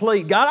you can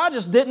plead. God, I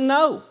just didn't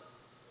know.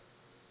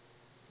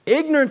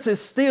 Ignorance is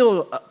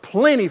still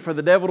plenty for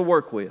the devil to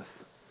work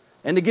with,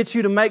 and to get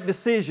you to make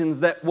decisions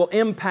that will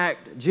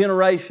impact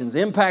generations,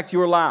 impact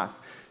your life.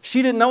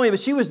 She didn't know Him, but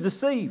she was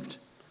deceived.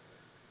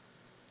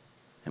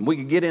 And we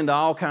could get into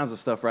all kinds of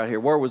stuff right here.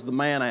 Where was the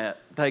man at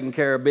taking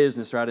care of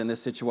business right in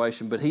this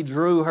situation? But he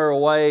drew her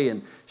away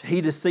and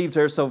he deceived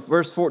her. So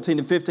verse 14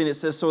 and 15 it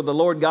says, "So the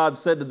Lord God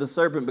said to the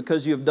serpent,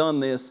 'Because you have done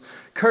this,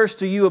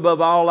 cursed are you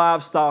above all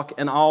livestock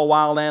and all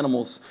wild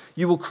animals.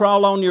 You will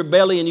crawl on your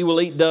belly and you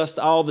will eat dust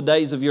all the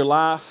days of your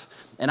life.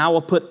 and I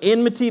will put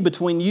enmity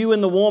between you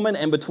and the woman,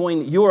 and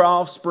between your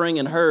offspring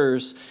and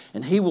hers,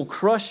 and he will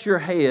crush your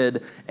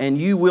head, and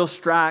you will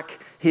strike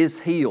his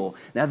heel.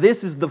 Now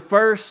this is the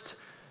first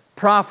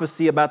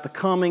prophecy about the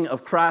coming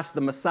of Christ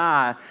the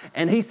Messiah.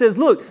 And he says,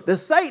 look, the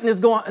Satan is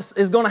going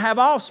to have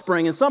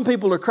offspring. And some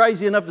people are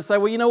crazy enough to say,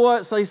 well, you know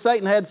what? Say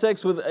Satan had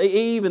sex with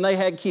Eve and they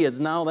had kids.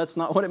 No, that's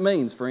not what it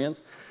means,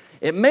 friends.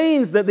 It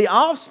means that the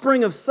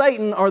offspring of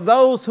Satan are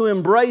those who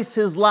embrace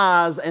his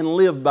lies and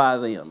live by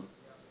them.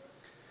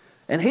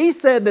 And he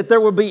said that there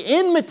would be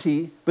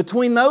enmity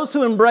between those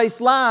who embrace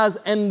lies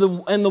and the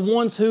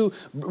ones who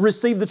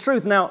receive the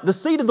truth. Now, the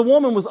seed of the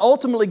woman was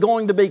ultimately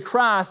going to be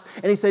Christ.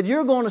 And he said,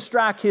 you're going to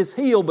strike his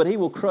heel, but he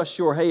will crush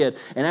your head.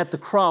 And at the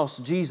cross,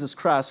 Jesus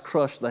Christ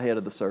crushed the head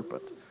of the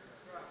serpent.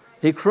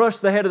 He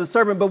crushed the head of the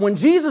serpent. But when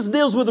Jesus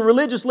deals with the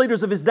religious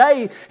leaders of his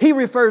day, he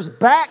refers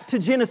back to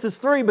Genesis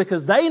 3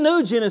 because they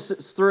knew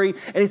Genesis 3.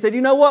 And he said,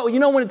 you know what? You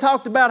know when it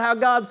talked about how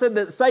God said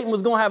that Satan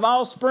was going to have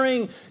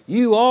offspring?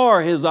 You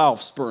are his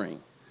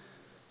offspring.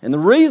 And the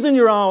reason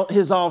you're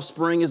his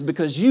offspring is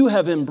because you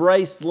have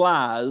embraced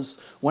lies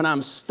when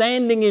I'm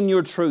standing in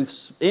your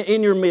truth,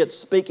 in your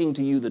midst, speaking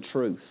to you the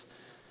truth.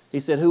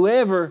 He said,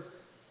 whoever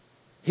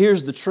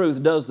hears the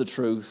truth, does the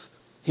truth,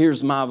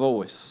 hears my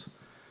voice.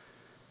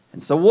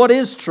 And so what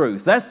is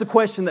truth? That's the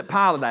question that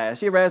Pilate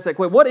asked. You ever ask that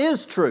question? What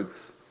is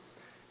truth?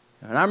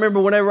 And I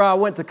remember whenever I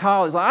went to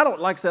college, like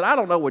I said, I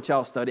don't know what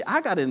y'all study.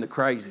 I got into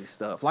crazy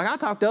stuff. Like I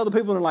talked to other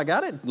people and they're like,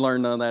 I didn't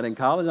learn none of that in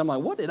college. I'm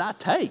like, what did I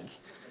take?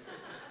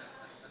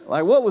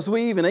 Like what was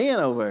we even in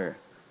over there?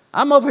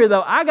 I'm over here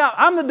though,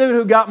 I'm the dude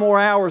who got more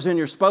hours than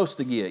you're supposed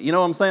to get. You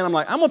know what I'm saying? I'm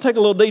like, I'm going to take a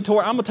little detour.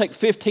 I'm going to take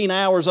 15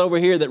 hours over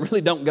here that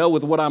really don't go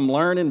with what I'm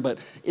learning, but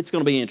it's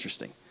going to be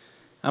interesting.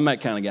 I'm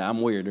that kind of guy.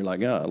 I'm weird. They're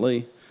like,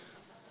 golly.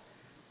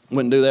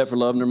 Wouldn't do that for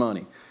love nor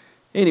money.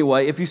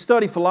 Anyway, if you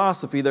study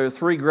philosophy, there are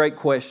 3 great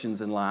questions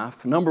in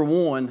life. Number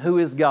 1, who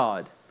is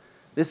God?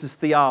 This is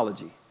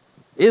theology.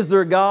 Is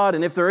there a God?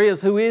 And if there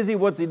is, who is He?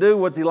 What's He do?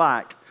 What's He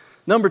like?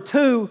 Number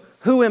 2,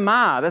 who am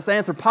I? That's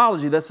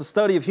anthropology. That's the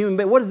study of human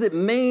beings. What does it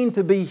mean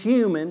to be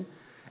human?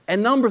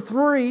 And number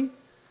 3,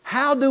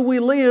 how do we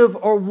live,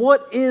 or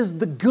what is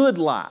the good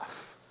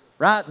life?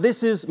 Right?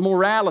 This is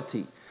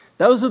morality.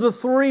 Those are the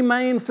 3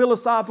 main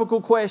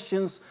philosophical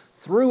questions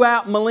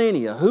throughout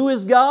millennia. Who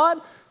is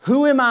God?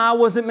 Who am I?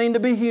 What does it mean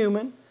to be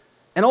human?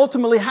 And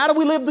ultimately, how do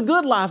we live the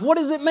good life? What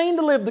does it mean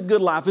to live the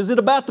good life? Is it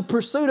about the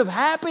pursuit of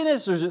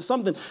happiness, or is it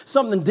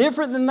something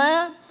different than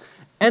that?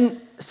 And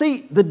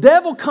see, the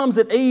devil comes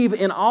at Eve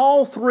in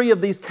all 3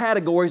 of these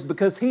categories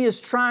because he is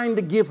trying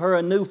to give her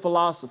a new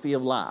philosophy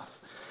of life.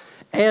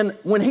 And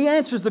when he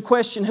answers the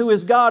question, who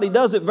is God, he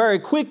does it very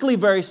quickly,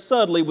 very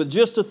subtly, with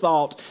just a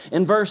thought.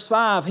 In verse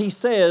 5, he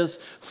says,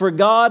 for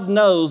God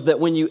knows that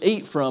when you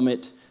eat from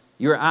it,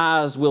 your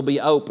eyes will be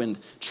opened.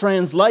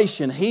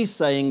 Translation, he's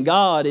saying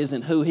God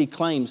isn't who He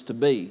claims to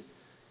be.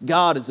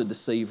 God is a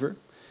deceiver.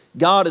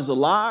 God is a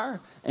liar.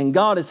 And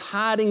God is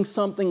hiding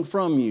something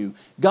from you.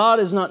 God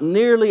is not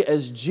nearly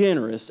as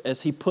generous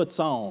as He puts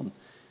on.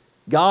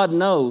 God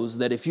knows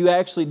that if you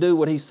actually do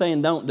what He's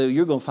saying don't do,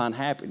 you're going to find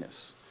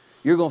happiness.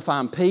 You're going to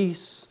find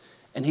peace.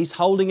 And He's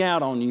holding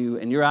out on you,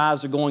 and your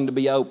eyes are going to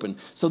be open.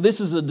 So this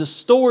is a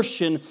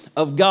distortion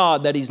of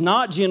God, that He's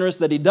not generous,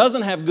 that He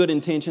doesn't have good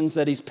intentions,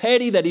 that He's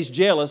petty, that He's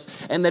jealous,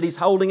 and that He's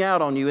holding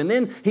out on you. And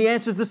then He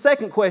answers the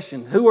second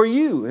question, who are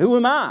you? Who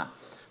am I?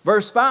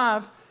 Verse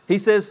 5, He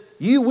says,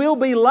 you will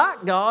be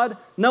like God,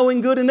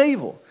 knowing good and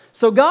evil.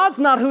 So God's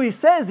not who He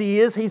says He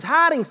is. He's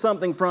hiding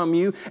something from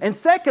you. And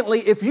secondly,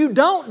 if you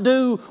don't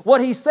do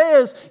what He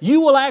says, you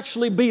will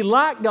actually be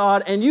like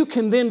God, and you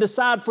can then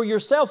decide for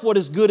yourself what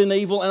is good and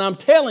evil. And I'm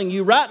telling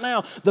you right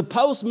now, the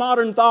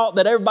postmodern thought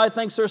that everybody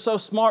thinks they're so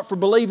smart for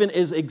believing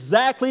is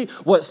exactly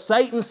what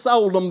Satan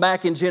sold them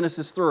back in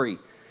Genesis 3.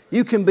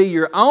 You can be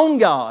your own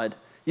God.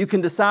 You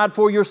can decide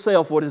for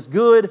yourself what is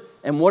good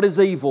and what is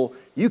evil.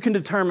 You can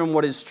determine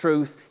what is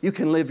truth. You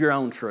can live your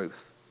own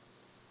truth.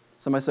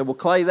 Somebody said, well,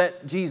 Clay,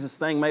 that Jesus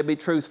thing may be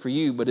truth for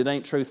you, but it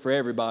ain't truth for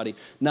everybody.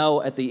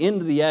 No, at the end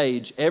of the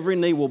age, every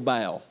knee will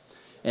bow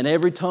and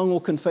every tongue will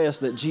confess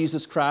that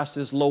Jesus Christ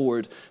is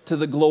Lord, to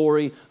the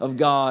glory of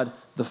God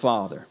the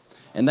Father.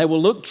 And they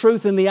will look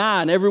truth in the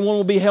eye, and everyone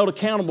will be held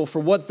accountable for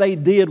what they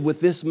did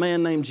with this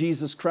man named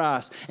Jesus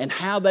Christ and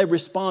how they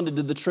responded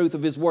to the truth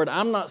of His Word.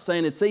 I'm not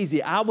saying it's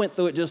easy. I went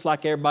through it just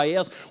like everybody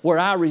else, where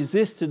I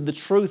resisted the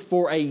truth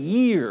for a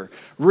year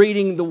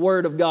reading the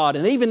Word of God.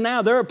 And even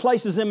now, there are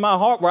places in my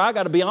heart where I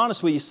got to be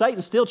honest with you,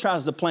 Satan still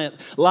tries to plant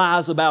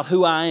lies about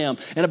who I am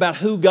and about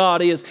who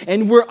God is.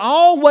 And we're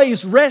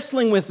always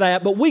wrestling with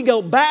that, but we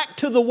go back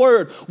to the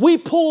Word. We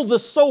pull the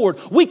sword.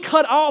 We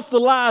cut off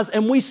the lies,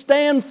 and we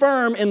stand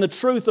firm in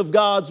the truth of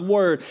God's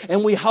Word,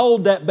 and we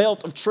hold that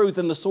belt of truth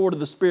and the sword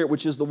of the Spirit,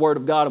 which is the Word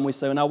of God, and we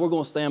say, no, we're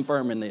going to stand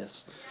firm in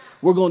this.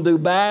 We're going to do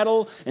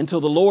battle until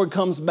the Lord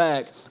comes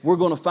back. We're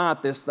going to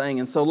fight this thing.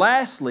 And so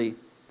lastly,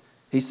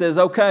 He says,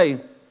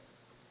 okay,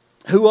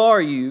 who are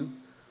you?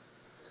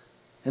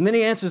 And then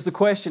He answers the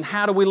question,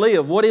 how do we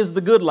live? What is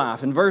the good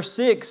life? In verse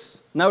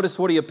 6, notice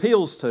what He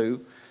appeals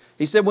to.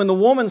 He said, when the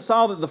woman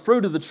saw that the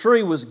fruit of the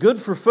tree was good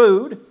for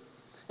food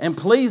and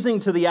pleasing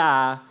to the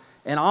eye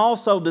and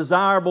also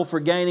desirable for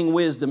gaining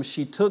wisdom,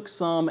 she took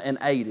some and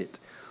ate it.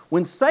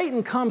 When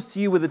Satan comes to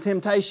you with a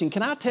temptation,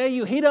 can I tell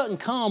you, he doesn't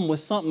come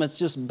with something that's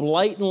just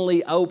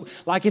blatantly open.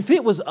 Like if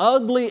it was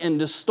ugly and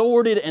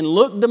distorted and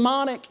looked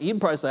demonic, you'd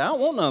probably say, I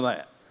don't want none of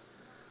that.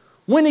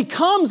 When he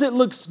comes, it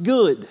looks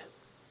good.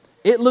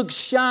 It looks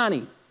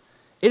shiny.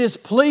 It is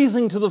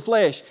pleasing to the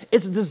flesh.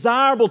 It's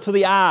desirable to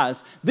the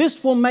eyes.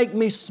 This will make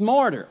me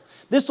smarter.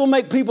 This will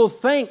make people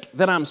think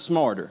that I'm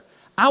smarter.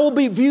 I will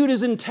be viewed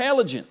as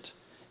intelligent.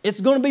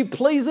 It's going to be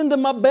pleasing to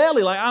my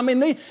belly.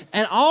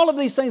 And all of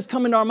these things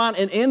come into our mind.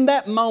 And in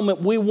that moment,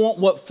 we want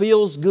what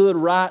feels good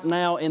right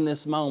now in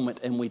this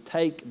moment. And we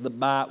take the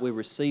bite, we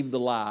receive the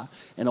lie.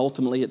 And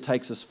ultimately, it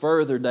takes us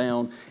further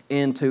down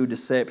into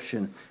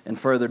deception and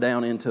further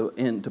down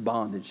into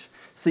bondage.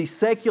 See,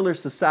 secular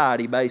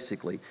society,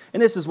 basically,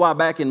 and this is why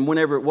back in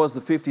whenever it was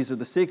the 50s or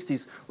the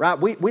 60s, right,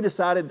 we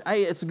decided,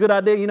 hey, it's a good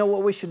idea. You know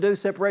what we should do?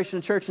 Separation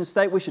of church and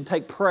state. We should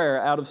take prayer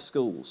out of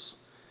schools.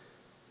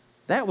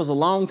 That was a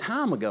long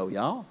time ago,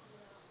 y'all.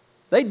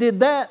 They did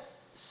that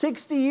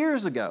 60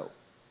 years ago.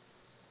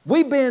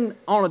 We've been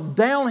on a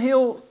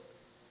downhill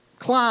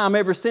climb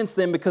ever since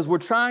then because we're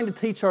trying to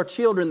teach our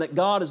children that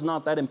God is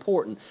not that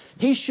important.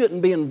 He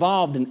shouldn't be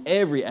involved in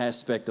every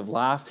aspect of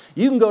life.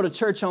 You can go to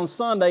church on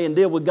Sunday and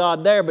deal with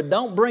God there, but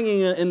don't bring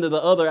Him into the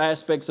other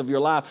aspects of your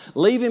life.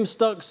 Leave Him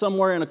stuck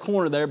somewhere in a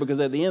corner there because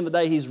at the end of the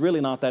day, He's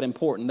really not that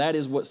important. That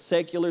is what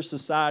secular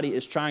society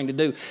is trying to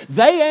do.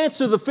 They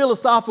answer the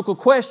philosophical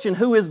question,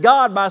 who is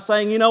God, by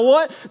saying, you know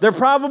what? There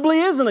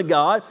probably isn't a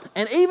God.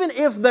 And even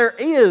if there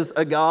is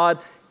a God,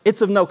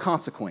 it's of no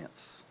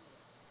consequence.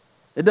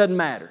 It doesn't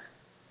matter.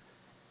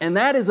 And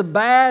that is a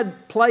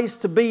bad place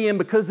to be in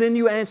because then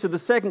you answer the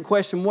second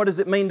question, what does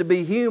it mean to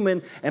be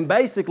human? And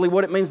basically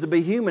what it means to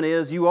be human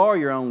is you are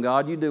your own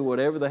God. You do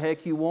whatever the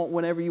heck you want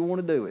whenever you want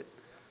to do it.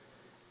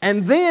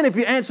 And then if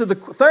you answer the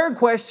third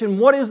question,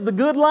 what is the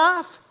good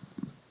life?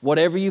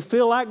 Whatever you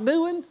feel like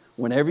doing,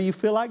 whenever you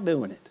feel like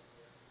doing it.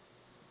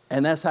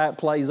 And that's how it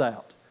plays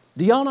out.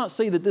 Do y'all not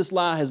see that this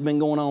lie has been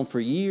going on for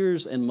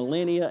years and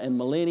millennia,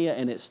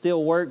 and it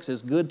still works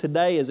as good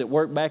today as it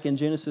worked back in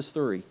Genesis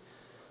 3?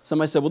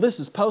 Somebody said, well,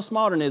 this is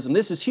postmodernism.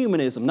 This is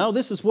humanism. No,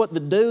 this is what the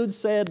dude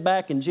said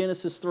back in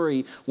Genesis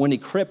 3 when he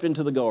crept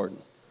into the garden.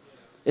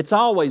 It's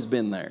always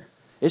been there.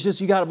 It's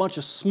just you got a bunch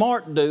of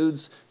smart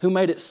dudes who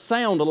made it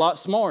sound a lot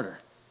smarter.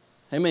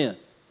 Amen.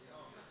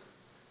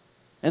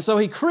 And so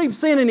he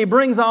creeps in and he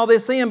brings all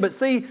this in. But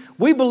see,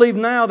 we believe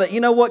now that, you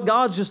know what,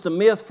 God's just a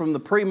myth from the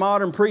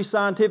pre-modern,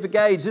 pre-scientific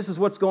age. This is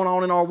what's going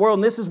on in our world.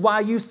 And this is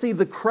why you see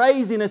the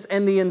craziness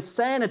and the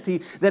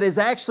insanity that is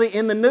actually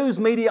in the news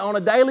media on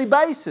a daily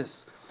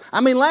basis. I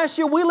mean, last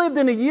year we lived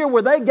in a year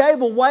where they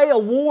gave away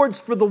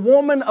awards for the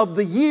Woman of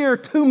the Year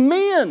to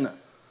men.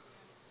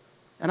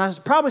 And I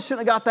probably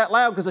shouldn't have got that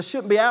loud because I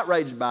shouldn't be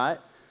outraged by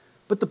it.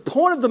 But the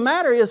point of the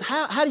matter is,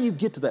 how do you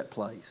get to that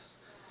place?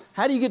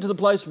 How do you get to the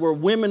place where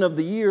Women of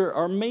the Year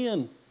are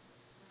men?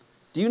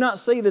 Do you not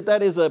see that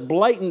that is a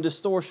blatant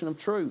distortion of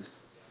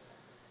truth?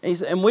 And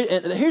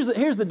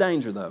here's the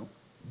danger, though.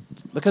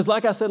 Because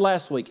like I said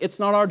last week,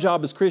 it's not our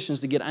job as Christians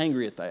to get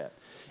angry at that.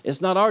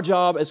 It's not our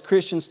job as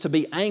Christians to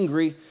be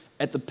angry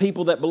at the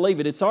people that believe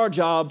it. It's our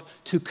job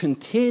to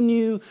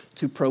continue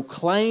to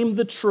proclaim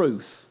the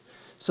truth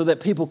so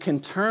that people can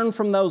turn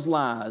from those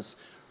lies,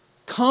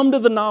 come to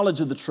the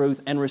knowledge of the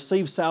truth, and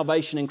receive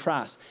salvation in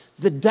Christ.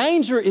 The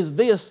danger is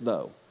this,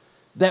 though,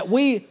 that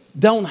we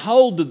don't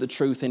hold to the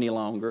truth any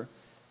longer,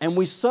 and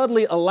we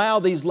suddenly allow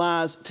these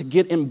lies to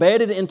get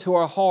embedded into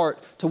our heart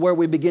to where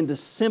we begin to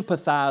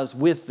sympathize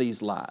with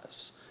these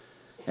lies.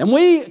 And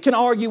we can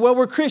argue, well,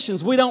 we're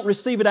Christians. We don't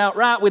receive it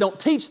outright. We don't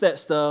teach that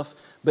stuff.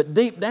 But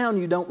deep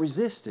down, you don't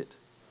resist it.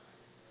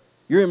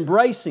 You're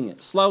embracing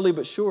it slowly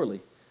but surely.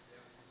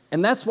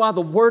 And that's why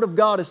the Word of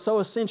God is so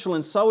essential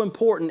and so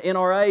important in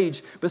our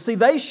age. But see,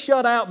 they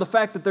shut out the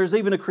fact that there's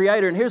even a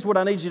Creator. And here's what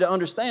I need you to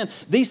understand.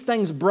 These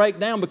things break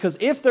down because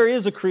if there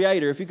is a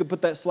Creator, if you could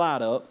put that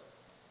slide up.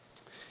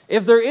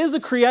 If there is a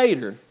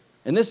Creator,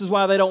 and this is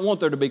why they don't want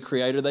there to be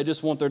Creator. They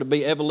just want there to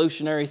be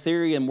evolutionary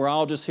theory and we're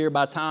all just here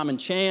by time and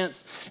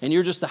chance. And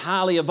you're just a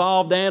highly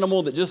evolved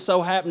animal that just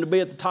so happened to be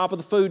at the top of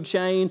the food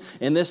chain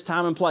in this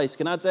time and place.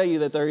 Can I tell you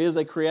that there is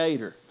a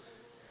Creator?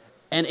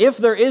 And if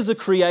there is a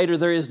Creator,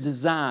 there is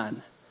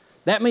design.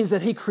 That means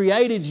that He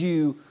created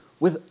you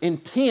with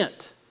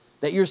intent.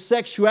 That your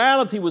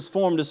sexuality was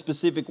formed a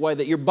specific way,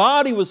 that your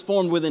body was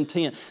formed with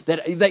intent,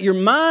 that your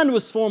mind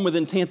was formed with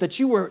intent, that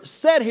you were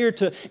set here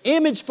to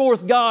image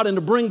forth God and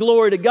to bring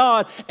glory to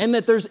God, and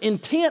that there's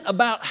intent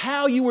about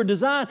how you were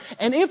designed.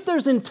 And if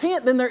there's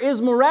intent, then there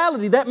is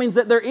morality. That means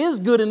that there is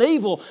good and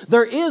evil.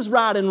 There is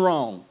right and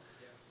wrong.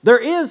 There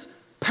is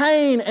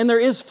pain and there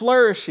is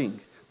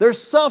flourishing.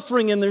 There's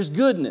suffering and there's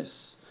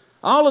goodness.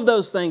 All of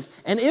those things.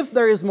 And if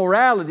there is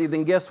morality,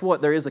 then guess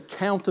what? There is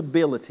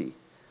accountability.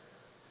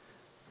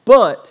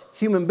 But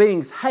human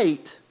beings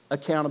hate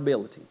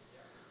accountability.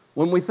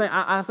 When we think,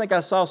 I think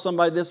I saw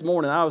somebody this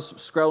morning, I was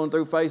scrolling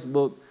through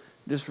Facebook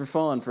just for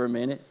fun for a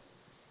minute.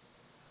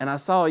 And I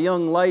saw a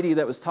young lady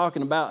that was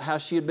talking about how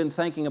she had been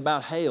thinking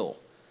about hell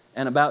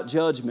and about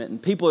judgment.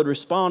 And people had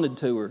responded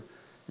to her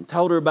and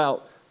told her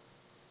about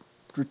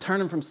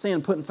returning from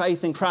sin, putting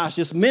faith in Christ,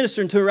 just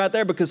ministering to her right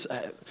there because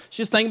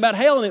she was thinking about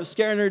hell and it was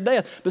scaring her to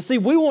death. But see,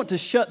 we want to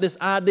shut this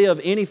idea of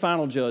any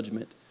final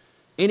judgment,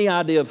 any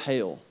idea of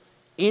hell,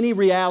 any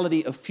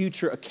reality of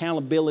future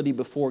accountability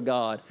before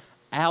God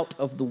out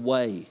of the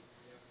way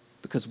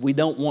because we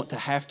don't want to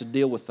have to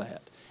deal with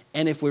that.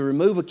 And if we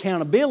remove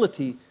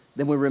accountability,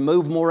 then we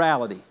remove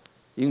morality.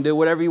 You can do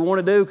whatever you want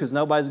to do because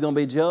nobody's going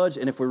to be judged.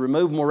 And if we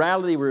remove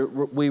morality,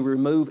 we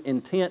remove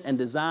intent and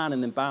design.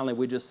 And then finally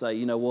we just say,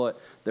 you know what?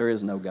 There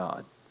is no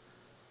God.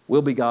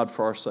 We'll be God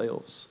for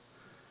ourselves.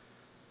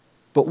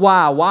 But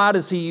why? Why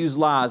does He use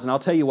lies? And I'll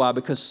tell you why.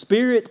 Because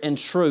spirit and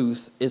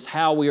truth is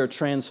how we are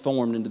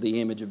transformed into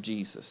the image of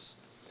Jesus.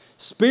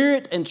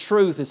 Spirit and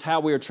truth is how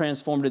we are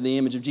transformed in the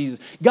image of Jesus.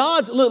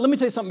 Look, let me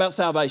tell you something about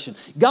salvation.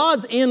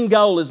 God's end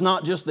goal is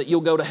not just that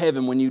you'll go to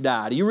heaven when you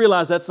die. Do you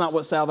realize that's not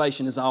what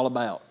salvation is all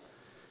about?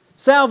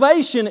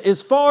 Salvation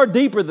is far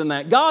deeper than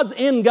that. God's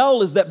end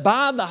goal is that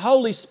by the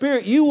Holy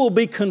Spirit you will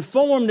be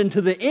conformed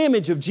into the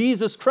image of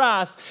Jesus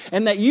Christ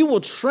and that you will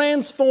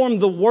transform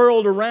the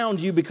world around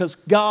you because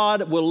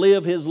God will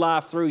live His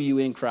life through you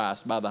in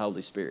Christ by the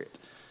Holy Spirit.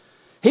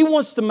 He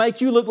wants to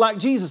make you look like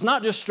Jesus,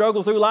 not just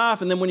struggle through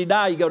life and then when you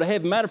die you go to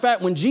heaven. Matter of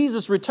fact, when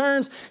Jesus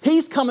returns,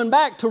 He's coming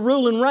back to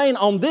rule and reign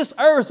on this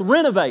earth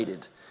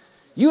renovated.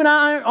 You and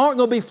I aren't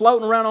going to be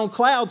floating around on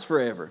clouds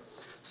forever.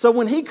 So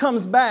when He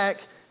comes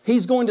back,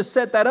 He's going to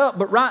set that up.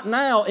 But right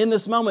now, in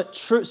this moment,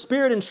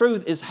 spirit and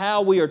truth is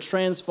how we are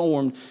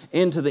transformed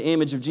into the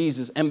image of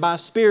Jesus. And by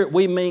spirit,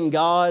 we mean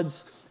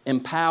God's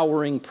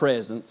empowering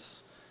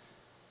presence.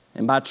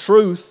 And by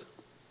truth,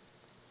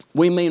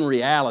 we mean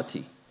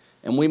reality.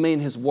 And we mean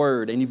His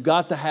Word. And you've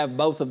got to have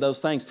both of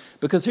those things.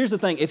 Because here's the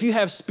thing. If you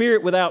have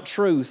spirit without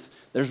truth,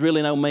 there's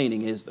really no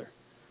meaning, is there?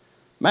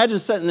 Imagine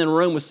sitting in a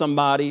room with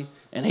somebody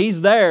and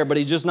he's there, but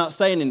he's just not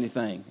saying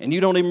anything. And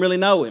you don't even really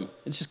know him.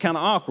 It's just kind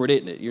of awkward,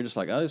 isn't it? You're just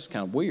like, oh, this is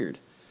kind of weird.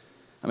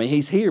 I mean,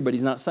 he's here, but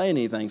he's not saying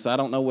anything, so I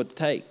don't know what to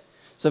take.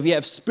 So if you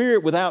have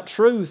spirit without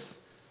truth,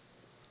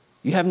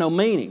 you have no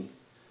meaning.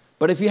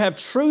 But if you have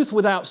truth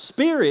without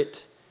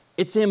spirit,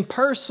 it's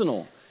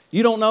impersonal.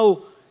 You don't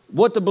know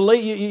what to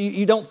believe.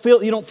 You don't feel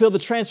the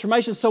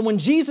transformation. So when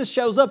Jesus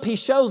shows up, He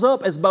shows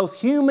up as both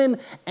human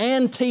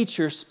and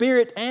teacher,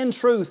 spirit and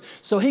truth.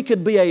 So He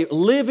could be a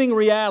living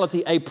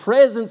reality, a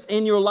presence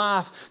in your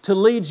life to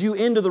lead you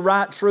into the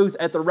right truth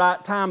at the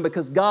right time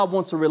because God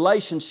wants a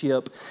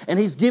relationship and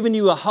He's given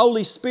you a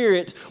Holy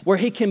Spirit where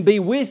He can be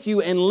with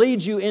you and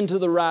lead you into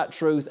the right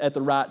truth at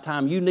the right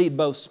time. You need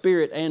both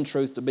spirit and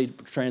truth to be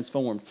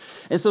transformed.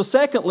 And so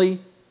secondly,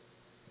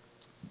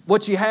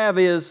 what you have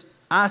is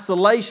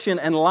isolation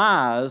and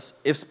lies.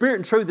 If spirit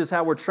and truth is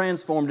how we're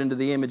transformed into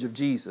the image of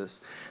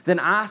Jesus, then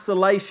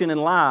isolation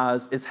and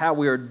lies is how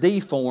we are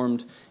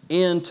deformed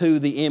into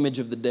the image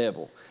of the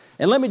devil.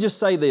 And let me just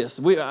say this.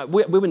 We've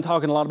been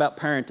talking a lot about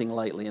parenting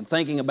lately and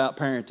thinking about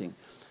parenting.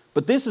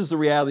 But this is the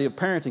reality of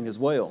parenting as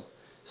well.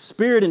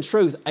 Spirit and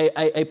truth.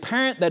 A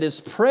parent that is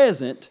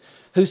present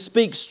who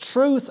speaks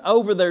truth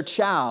over their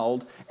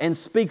child and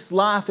speaks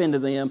life into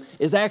them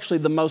is actually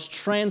the most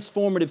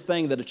transformative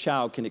thing that a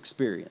child can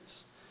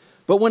experience.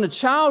 But when a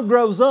child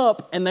grows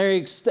up and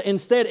they're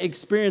instead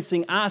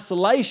experiencing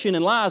isolation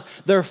and lies,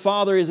 their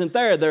father isn't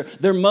there,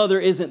 their mother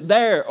isn't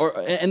there,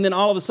 and then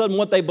all of a sudden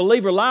what they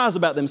believe are lies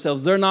about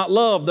themselves. They're not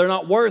loved, they're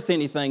not worth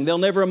anything, they'll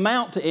never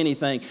amount to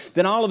anything.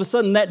 Then all of a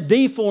sudden that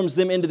deforms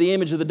them into the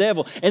image of the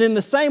devil. And in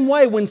the same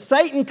way, when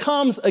Satan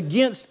comes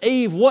against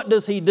Eve, what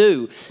does he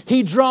do?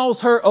 He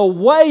draws her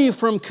away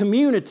from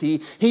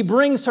community. He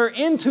brings her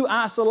into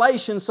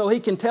isolation so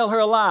he can tell her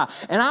a lie.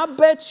 And I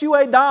bet you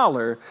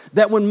 $1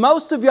 that when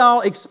most of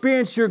y'all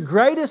experience your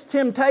greatest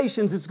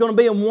temptations, it's going to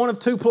be in one of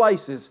two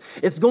places.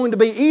 It's going to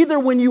be either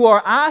when you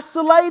are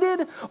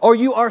isolated or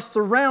you are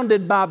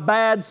surrounded by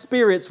bad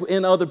spirits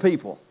in other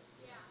people.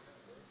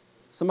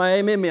 Somebody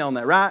amen me on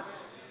that, right?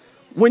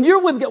 When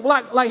you're with,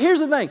 like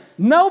here's the thing.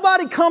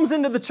 Nobody comes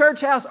into the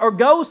church house or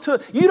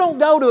you don't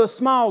go to a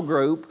small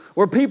group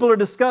where people are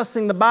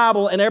discussing the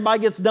Bible and everybody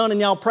gets done and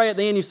y'all pray at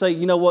the end. You say,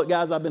 you know what,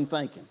 guys, I've been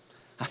thinking.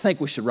 I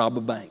think we should rob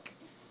a bank.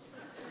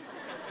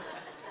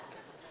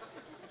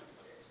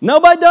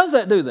 Nobody does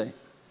that, do they?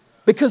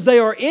 Because they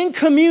are in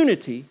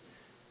community,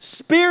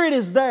 spirit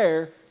is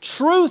there,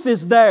 truth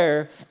is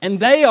there, and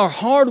they are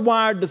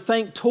hardwired to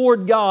think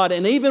toward God.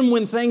 And even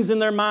when things in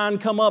their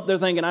mind come up, they're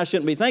thinking, I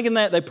shouldn't be thinking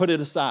that, they put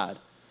it aside.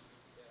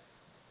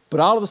 But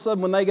all of a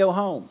sudden when they go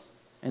home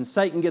and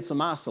Satan gets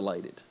them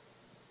isolated,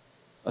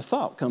 a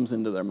thought comes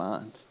into their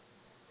mind.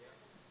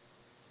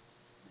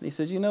 And he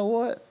says, you know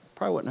what?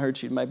 Probably wouldn't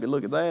hurt you to maybe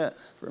look at that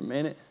for a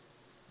minute.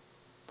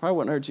 Probably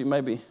wouldn't hurt you to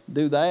maybe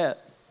do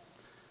that.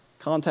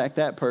 Contact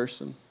that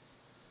person.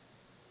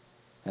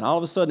 And all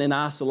of a sudden, in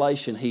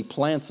isolation, he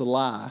plants a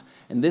lie.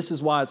 And this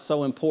is why it's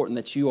so important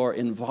that you are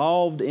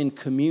involved in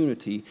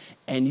community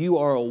and you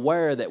are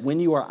aware that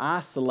when you are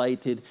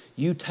isolated,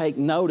 you take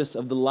notice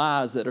of the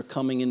lies that are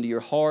coming into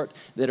your heart,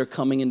 that are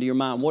coming into your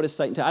mind. What is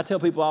Satan tell? I tell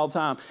people all the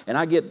time, and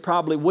I get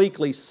probably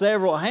weekly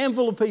a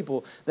handful of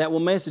people that will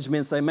message me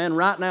and say, man,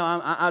 right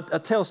now, I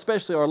tell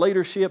especially our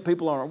leadership,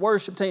 people on our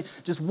worship team,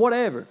 just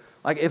whatever.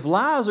 Like if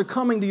lies are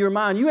coming to your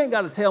mind, you ain't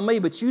got to tell me,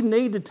 but you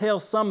need to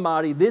tell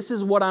somebody, this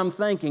is what I'm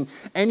thinking.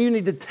 And you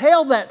need to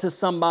tell that to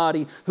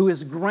somebody who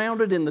is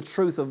grounded in the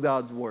truth of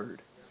God's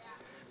Word.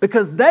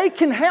 Because they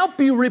can help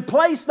you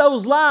replace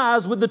those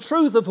lies with the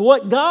truth of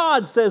what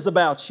God says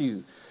about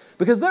you.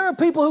 Because there are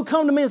people who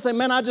come to me and say,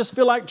 man, I just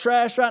feel like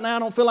trash right now. I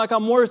don't feel like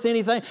I'm worth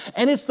anything.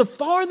 And it's the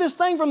farthest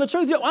thing from the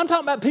truth. I'm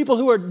talking about people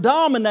who are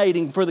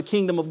dominating for the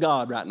kingdom of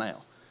God right now.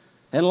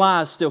 And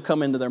lies still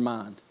come into their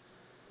mind.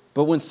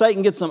 But when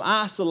Satan gets them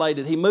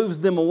isolated, he moves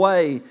them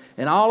away,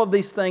 and all of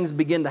these things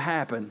begin to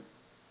happen.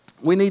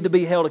 We need to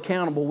be held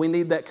accountable. We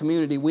need that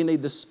community. We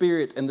need the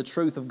Spirit and the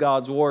truth of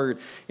God's Word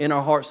in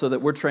our hearts so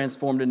that we're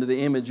transformed into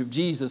the image of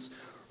Jesus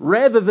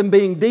rather than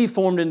being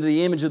deformed into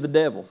the image of the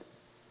devil.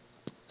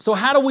 So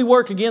how do we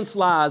work against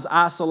lies,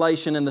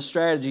 isolation, and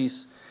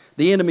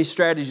the enemy's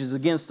strategies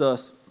against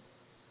us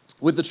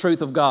with the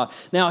truth of God?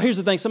 Now, here's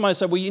the thing. Somebody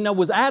said, well,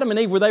 was Adam and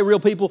Eve, were they real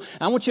people?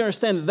 I want you to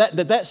understand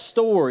that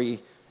story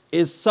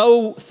is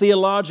so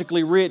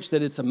theologically rich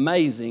that it's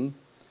amazing.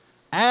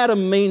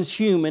 Adam means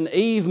human.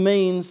 Eve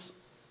means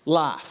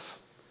life.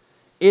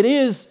 It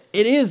is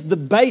the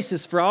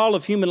basis for all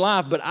of human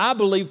life, but I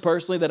believe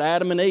personally that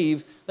Adam and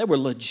Eve, they were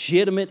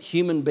legitimate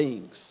human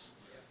beings.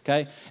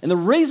 Okay? And the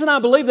reason I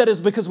believe that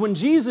is because when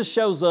Jesus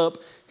shows up,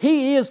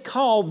 He is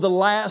called the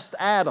last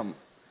Adam.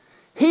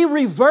 He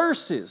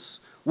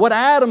reverses what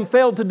Adam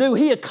failed to do.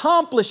 He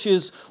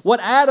accomplishes what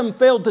Adam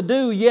failed to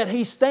do, yet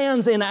He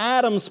stands in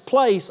Adam's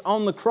place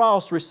on the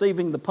cross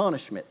receiving the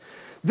punishment.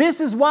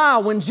 This is why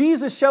when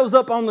Jesus shows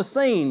up on the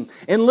scene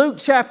in Luke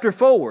chapter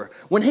 4,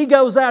 when He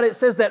goes out, it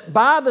says that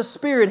by the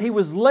Spirit He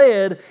was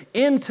led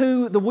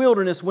into the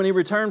wilderness when He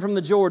returned from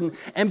the Jordan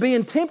and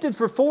being tempted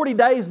for 40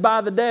 days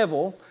by the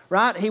devil,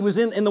 right? He was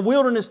in the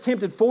wilderness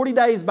tempted 40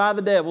 days by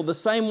the devil, the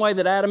same way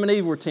that Adam and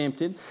Eve were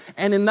tempted.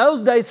 And in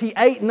those days He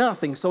ate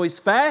nothing. So He's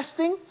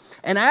fasting.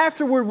 And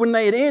afterward, when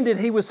they had ended,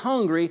 he was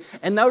hungry.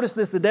 And notice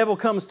this, the devil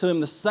comes to him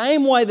the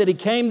same way that he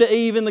came to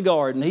Eve in the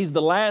garden. He's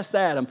the last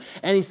Adam.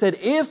 And he said,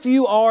 if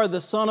you are the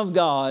Son of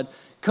God,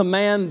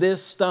 command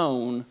this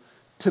stone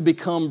to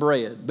become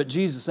bread. But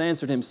Jesus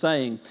answered him,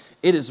 saying,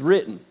 it is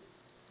written,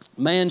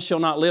 man shall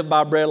not live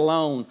by bread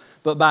alone,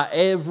 but by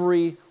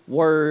every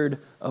word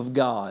of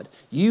God.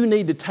 You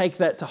need to take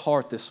that to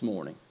heart this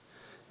morning.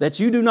 That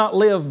you do not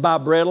live by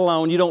bread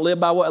alone. You don't live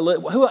by what?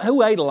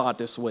 Who ate a lot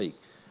this week?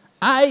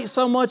 I ate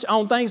so much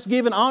on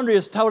Thanksgiving,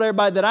 Andrea's told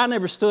everybody that I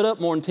never stood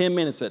up more than 10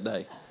 minutes that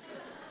day.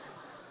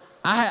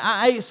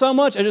 I ate so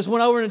much, I just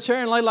went over in a chair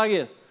and laid like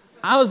this.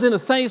 I was in a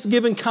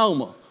Thanksgiving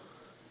coma,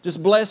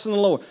 just blessing the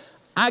Lord.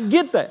 I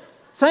get that.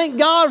 Thank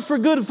God for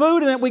good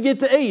food and that we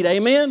get to eat,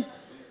 amen?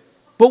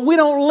 But we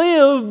don't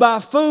live by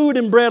food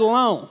and bread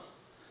alone.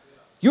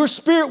 Your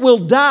spirit will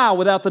die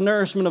without the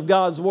nourishment of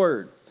God's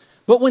Word.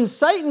 But when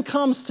Satan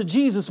comes to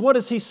Jesus, what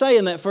does he say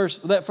in that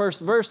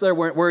first verse there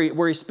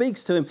where he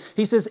speaks to him?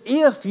 He says,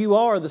 if you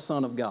are the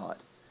Son of God.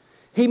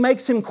 He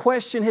makes him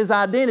question his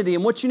identity.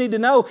 And what you need to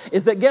know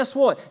is that guess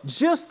what?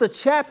 Just a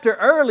chapter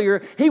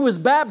earlier, he was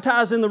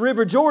baptized in the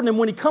River Jordan. And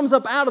when he comes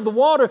up out of the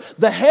water,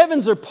 the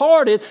heavens are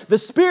parted. The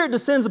Spirit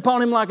descends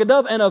upon him like a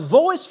dove. And a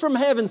voice from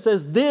heaven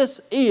says,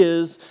 this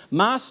is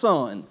my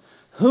Son,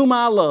 whom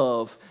I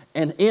love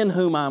and in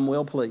whom I am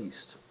well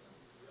pleased.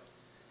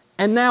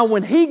 And now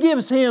when he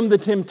gives him the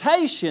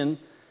temptation,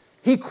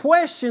 he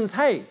questions,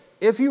 hey,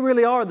 if you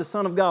really are the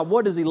Son of God,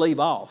 what does he leave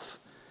off?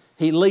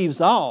 He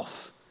leaves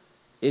off,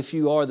 if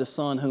you are the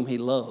Son whom he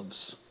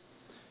loves.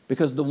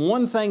 Because the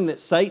one thing that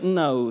Satan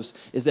knows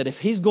is that if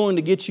he's going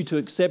to get you to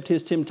accept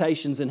his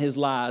temptations and his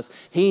lies,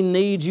 he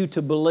needs you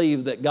to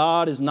believe that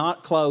God is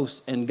not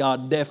close and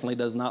God definitely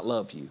does not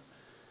love you.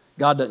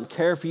 God doesn't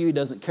care for you. He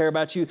doesn't care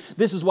about you.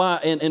 This is why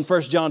in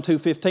 1 John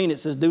 2:15 it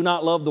says, do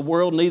not love the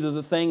world, neither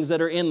the things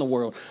that are in the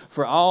world.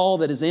 For all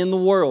that is in the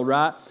world,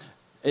 right?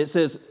 It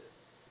says,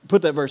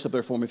 put that verse up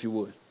there for me if you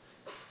would.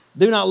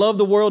 Do not love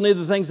the world,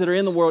 neither the things that are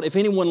in the world. If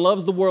anyone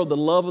loves the world, the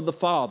love of the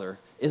Father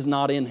is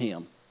not in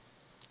him.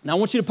 Now I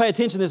want you to pay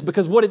attention to this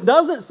because what it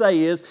doesn't say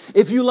is,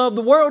 if you love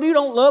the world, you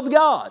don't love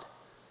God.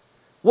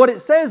 What it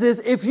says is,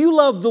 if you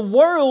love the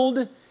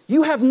world,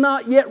 you have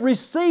not yet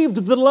received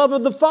the love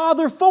of the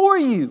Father for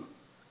you.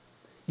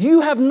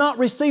 You have not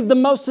received the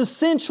most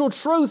essential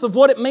truth of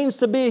what it means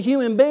to be a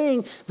human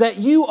being, that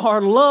you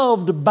are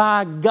loved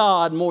by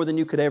God more than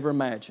you could ever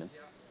imagine.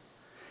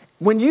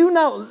 When you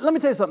know, let me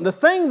tell you something, the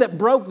thing that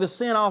broke the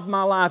sin off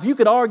my life, you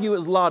could argue it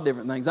was a lot of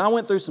different things. I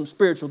went through some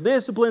spiritual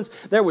disciplines.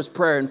 There was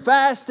prayer and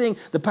fasting.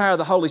 The power of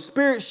the Holy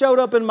Spirit showed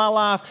up in my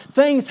life.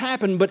 Things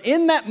happened. But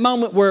in that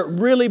moment where it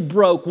really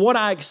broke, what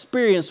I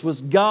experienced was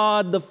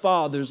God the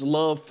Father's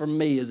love for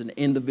me as an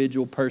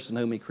individual person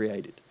whom He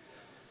created.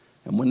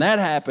 And when that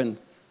happened,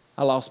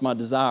 I lost my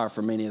desire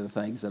for many of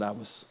the things that I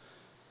was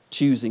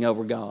choosing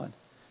over God.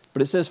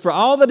 But it says, for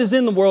all that is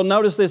in the world,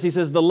 notice this, he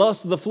says, the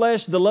lust of the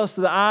flesh, the lust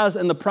of the eyes,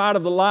 and the pride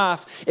of the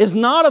life is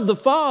not of the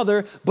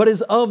Father, but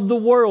is of the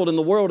world. And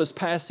the world is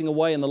passing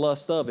away in the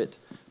lust of it.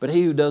 But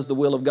he who does the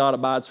will of God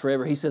abides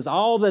forever. He says,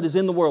 all that is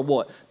in the world,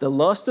 what? The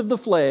lust of the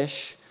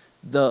flesh,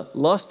 the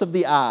lust of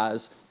the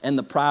eyes, and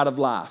the pride of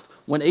life.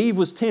 When Eve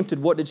was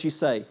tempted, what did she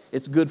say?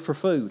 It's good for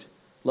food,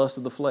 lust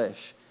of the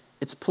flesh.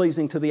 It's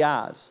pleasing to the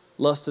eyes,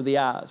 lust of the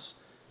eyes.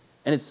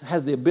 And it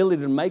has the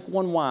ability to make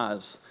one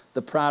wise,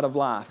 the pride of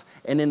life.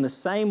 And in the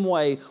same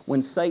way,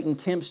 when Satan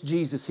tempts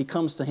Jesus, he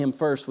comes to him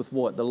first with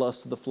what? The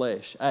lust of the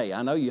flesh. Hey,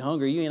 I know you're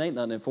hungry. You ain't ate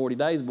nothing in 40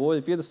 days, boy.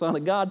 If you're the Son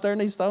of God, turn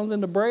these stones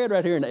into bread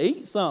right here and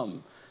eat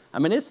something. I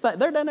mean,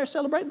 they're down there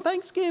celebrating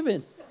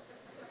Thanksgiving.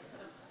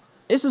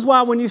 This is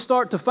why when you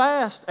start to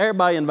fast,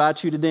 everybody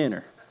invites you to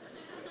dinner.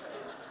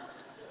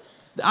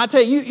 I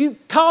tell you, you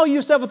call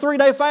yourself a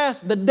 3-day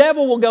fast, the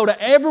devil will go to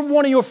every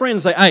one of your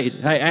friends and say,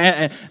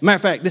 hey, matter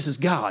of fact, this is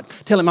God.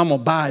 Tell him I'm going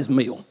to buy his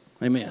meal.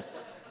 Amen.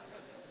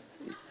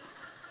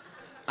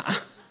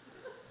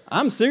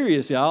 I'm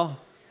serious, y'all.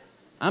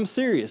 I'm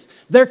serious.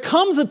 There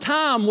comes a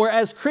time where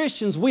as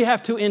Christians we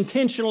have to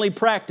intentionally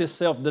practice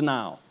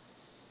self-denial.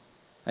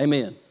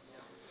 Amen.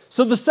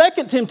 So the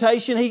second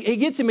temptation, he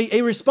gets him,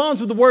 he responds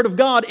with the word of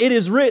God, it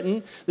is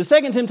written. The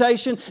second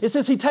temptation, it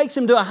says he takes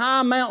him to a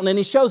high mountain and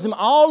he shows him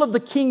all of the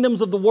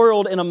kingdoms of the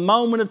world in a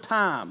moment of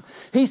time.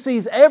 He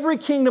sees every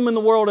kingdom in the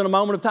world in a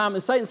moment of time.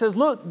 And Satan says,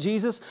 look,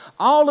 Jesus,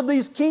 all of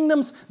these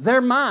kingdoms, they're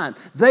mine.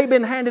 They've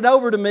been handed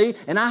over to me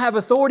and I have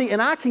authority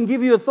and I can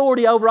give you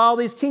authority over all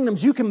these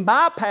kingdoms. You can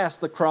bypass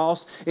the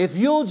cross if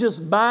you'll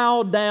just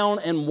bow down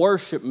and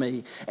worship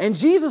me. And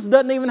Jesus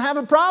doesn't even have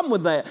a problem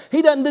with that.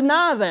 He doesn't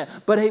deny that.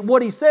 But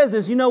what he says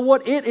is, you know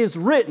what? It is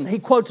written. He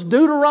quotes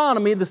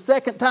Deuteronomy the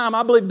second time.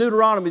 I believe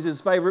Deuteronomy is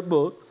his favorite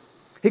book.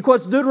 He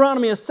quotes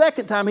Deuteronomy a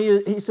second time.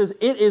 He says,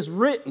 it is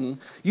written,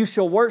 you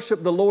shall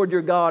worship the Lord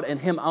your God and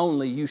Him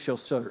only you shall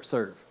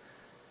serve.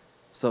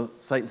 So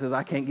Satan says,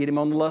 I can't get him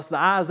on the lust of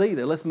the eyes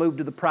either. Let's move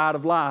to the pride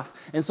of life.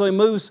 And so he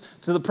moves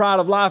to the pride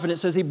of life and it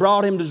says he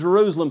brought him to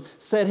Jerusalem,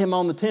 set him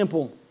on the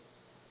temple,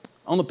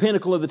 on the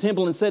pinnacle of the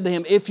temple and said to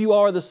him, if you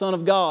are the Son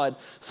of God,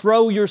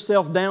 throw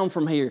yourself down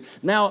from here.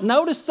 Now,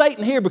 notice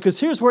Satan here because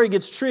here's where he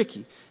gets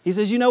tricky. He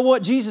says, you know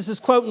what? Jesus is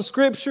quoting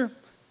Scripture.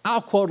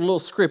 I'll quote a little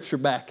Scripture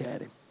back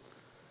at him.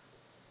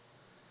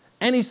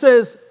 And he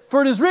says,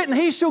 for it is written,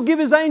 He shall give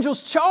His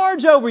angels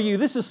charge over you.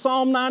 This is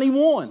Psalm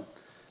 91. Let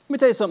me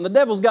tell you something. The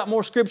devil's got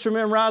more Scripture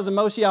memorized than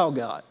most of y'all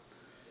got.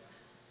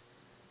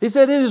 He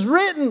said, it is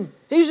written,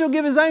 He shall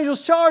give His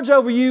angels charge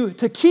over you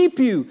to keep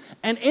you,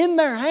 and in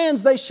their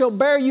hands they shall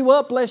bear you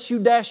up, lest you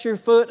dash your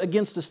foot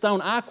against a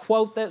stone. I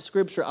quote that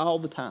Scripture all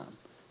the time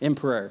in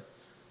prayer.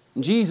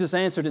 And Jesus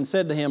answered and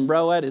said to him,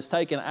 bro, that is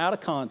taken out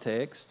of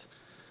context.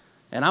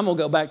 And I'm going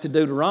to go back to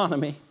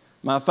Deuteronomy,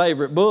 my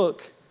favorite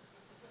book.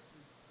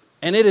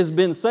 And it has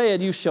been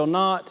said, you shall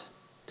not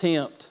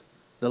tempt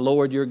the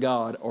Lord your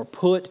God or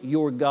put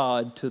your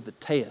God to the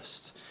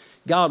test.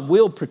 God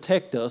will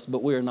protect us,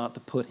 but we are not to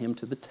put Him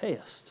to the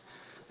test.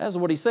 That's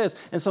what He says.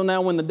 And so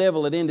now when the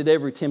devil had ended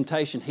every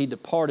temptation, he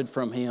departed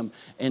from him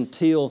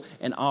until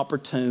an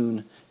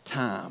opportune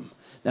time.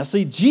 Now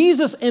see,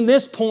 Jesus in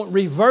this point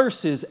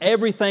reverses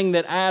everything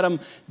that Adam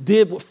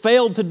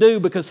failed to do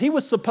because he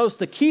was supposed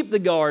to keep the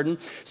garden.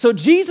 So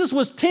Jesus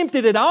was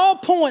tempted at all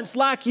points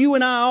like you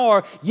and I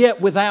are, yet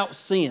without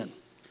sin.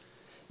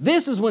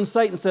 This is when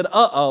Satan said,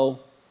 uh-oh,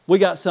 we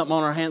got something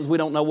on our hands we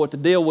don't know what to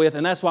deal with.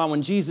 And that's why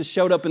when Jesus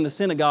showed up in the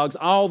synagogues,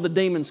 all the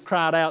demons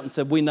cried out and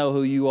said, we know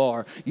who you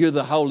are. You're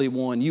the Holy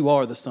One. You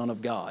are the Son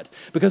of God.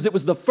 Because it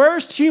was the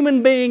first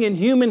human being in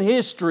human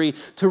history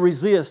to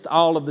resist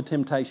all of the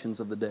temptations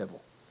of the devil.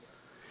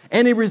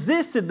 And he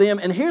resisted them.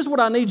 And here's what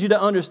I need you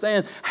to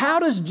understand.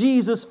 How does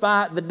Jesus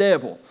fight the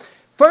devil?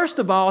 First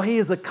of all, He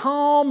is a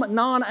calm,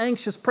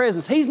 non-anxious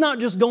presence. He's not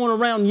just going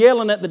around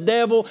yelling at the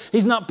devil.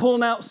 He's not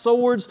pulling out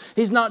swords.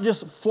 He's not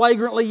just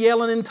flagrantly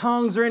yelling in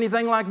tongues or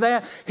anything like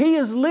that. He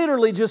is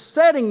literally just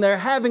sitting there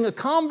having a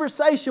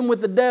conversation with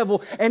the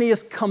devil, and he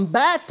is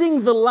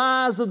combating the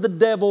lies of the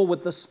devil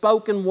with the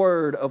spoken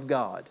word of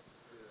God.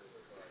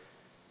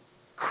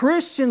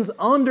 Christians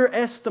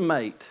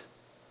underestimate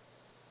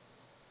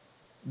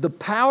the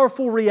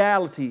powerful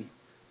reality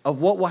of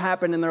what will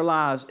happen in their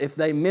lives if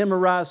they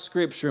memorize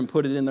Scripture and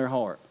put it in their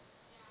heart.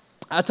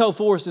 I told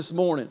Forrest this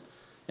morning,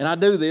 and I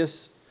do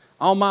this,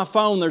 on my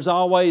phone there's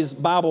always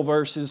Bible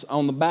verses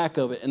on the back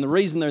of it. And the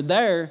reason they're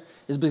there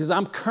is because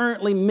I'm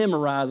currently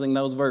memorizing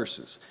those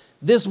verses.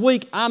 This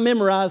week I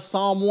memorized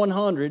Psalm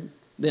 100.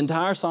 The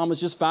entire psalm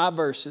is just 5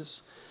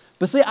 verses.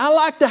 But see, I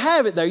like to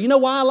have it there. You know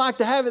why I like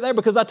to have it there?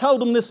 Because I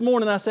told them this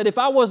morning, I said, if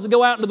I was to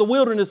go out into the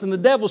wilderness and the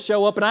devil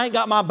show up and I ain't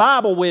got my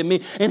Bible with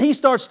me and he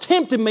starts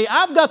tempting me,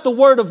 I've got the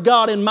Word of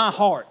God in my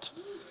heart.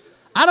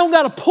 I don't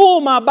got to pull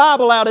my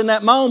Bible out in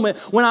that moment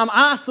when I'm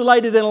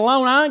isolated and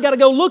alone. I ain't got to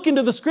go look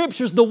into the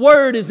Scriptures. The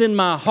Word is in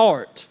my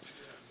heart.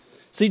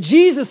 See,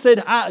 Jesus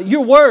said,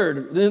 your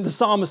word, the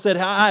psalmist said,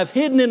 I have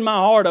hidden in my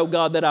heart, O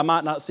God, that I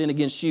might not sin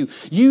against you.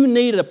 You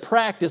need a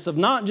practice of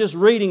not just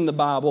reading the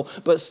Bible,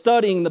 but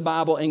studying the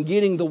Bible and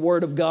getting the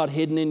word of God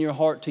hidden in your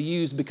heart to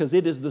use, because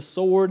it is the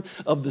sword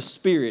of the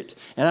Spirit.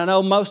 And I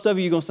know most of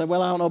you are going to say,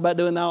 well, I don't know about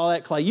doing all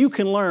that, Clay. You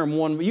can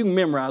you can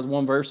memorize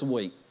one verse a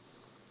week.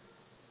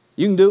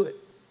 You can do it.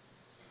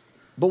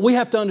 But we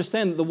have to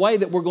understand that the way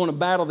that we're going to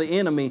battle the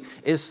enemy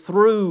is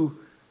through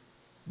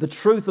the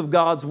truth of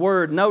God's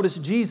Word. Notice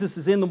Jesus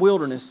is in the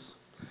wilderness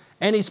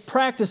and He's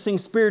practicing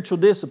spiritual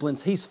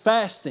disciplines. He's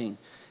fasting,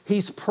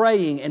 He's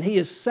praying, and He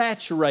is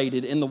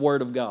saturated in the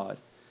Word of God.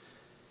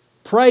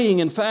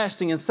 Praying and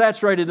fasting and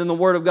saturated in the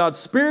Word of God.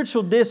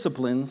 Spiritual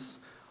disciplines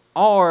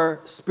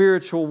are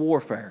spiritual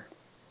warfare.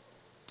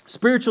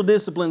 Spiritual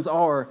disciplines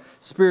are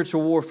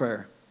spiritual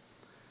warfare.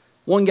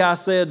 One guy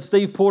said,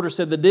 Steve Porter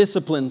said, the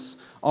disciplines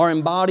are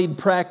embodied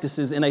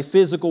practices in a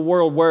physical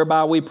world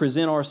whereby we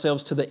present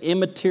ourselves to the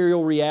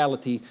immaterial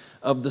reality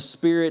of the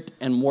Spirit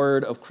and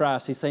Word of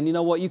Christ. He's saying, you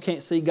know what, you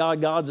can't see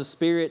God. God's a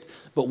spirit.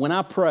 But when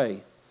I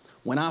pray,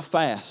 when I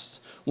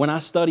fast, when I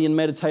study and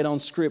meditate on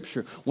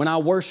Scripture, when I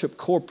worship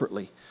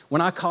corporately,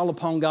 when I call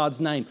upon God's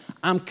name,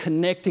 I'm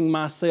connecting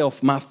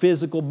myself, my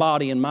physical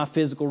body and my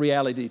physical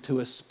reality to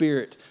a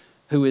spirit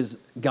who is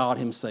God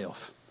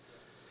Himself.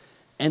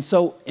 And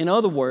so, in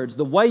other words,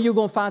 the way you're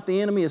going to fight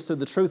the enemy is through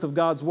the truth of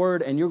God's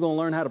Word, and you're going to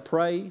learn how to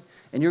pray,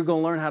 and you're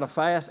going to learn how to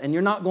fast, and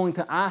you're not going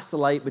to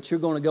isolate, but you're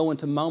going to go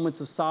into moments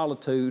of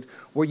solitude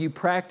where you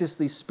practice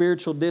these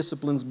spiritual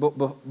disciplines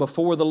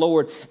before the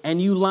Lord,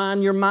 and you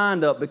line your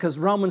mind up, because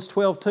Romans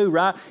 12:2,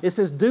 right? It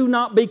says, do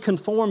not be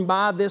conformed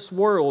by this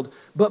world,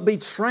 but be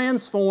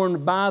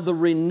transformed by the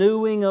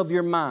renewing of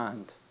your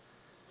mind,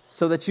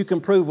 so that you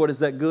can prove what is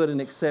that good and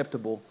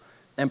acceptable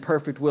and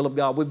perfect will of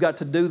God. We've got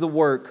to do the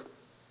work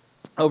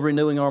of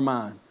renewing our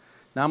mind.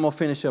 Now I'm going to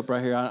finish up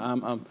right here.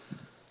 I'm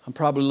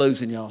probably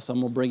losing y'all, so I'm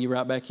going to bring you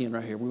right back in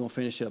right here. We're going to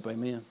finish up.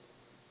 Amen.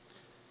 I'm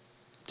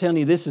telling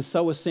you, this is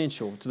so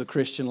essential to the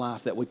Christian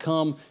life, that we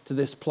come to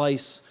this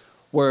place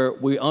where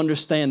we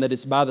understand that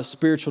it's by the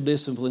spiritual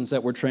disciplines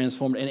that we're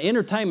transformed. And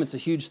entertainment's a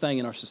huge thing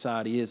in our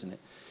society, isn't it?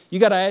 You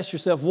got to ask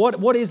yourself,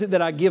 what is it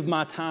that I give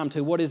my time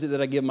to? What is it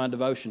that I give my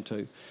devotion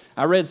to?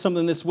 I read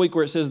something this week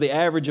where it says the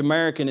average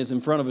American is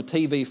in front of a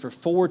TV for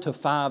 4 to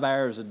 5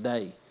 hours a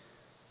day.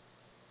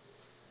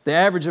 The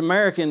average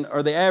American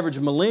or the average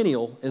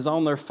millennial is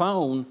on their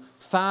phone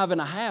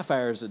 5.5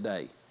 hours a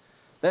day.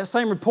 That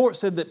same report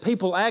said that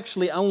people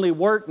actually only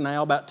work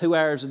now about 2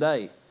 hours a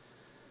day.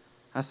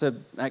 I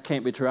said, that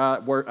can't be true. I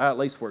at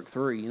least work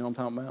 3. You know what I'm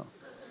talking about?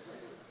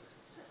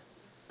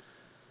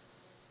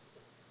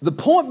 The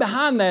point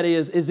behind that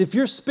is if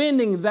you're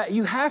spending that,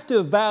 you have to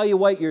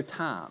evaluate your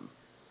time.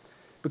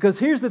 Because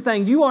here's the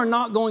thing, you are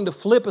not going to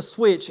flip a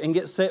switch and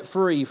get set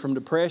free from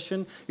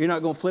depression. You're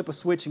not going to flip a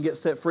switch and get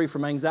set free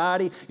from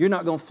anxiety. You're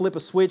not going to flip a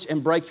switch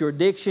and break your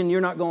addiction. You're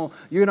not going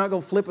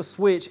to flip a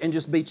switch and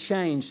just be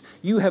changed.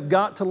 You have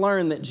got to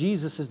learn that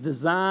Jesus has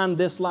designed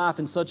this life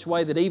in such a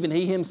way that even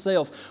He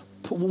Himself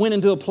went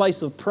into a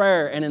place of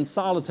prayer and in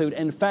solitude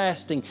and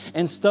fasting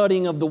and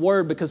studying of the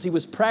Word, because He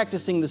was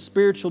practicing the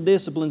spiritual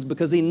disciplines,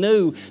 because He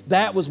knew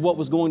that was what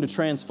was going to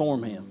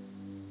transform Him.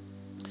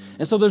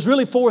 And so there's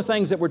really 4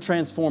 things that we're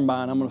transformed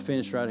by, and I'm going to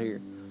finish right here.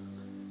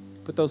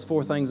 Put those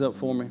 4 things up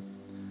for me.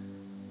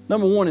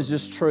 Number 1 is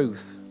just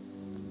truth.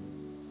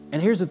 And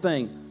here's the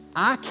thing.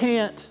 I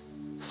can't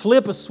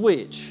flip a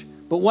switch,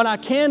 but what I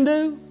can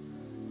do,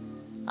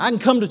 I can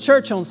come to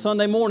church on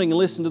Sunday morning and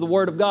listen to the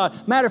Word of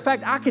God. Matter of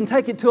fact, I can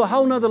take it to a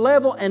whole nother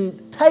level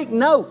and take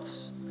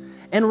notes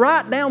and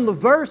write down the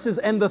verses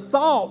and the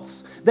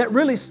thoughts that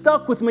really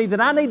stuck with me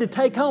that I need to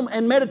take home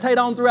and meditate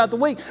on throughout the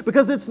week.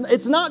 Because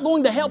it's not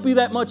going to help you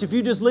that much if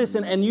you just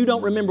listen and you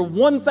don't remember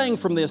one thing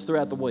from this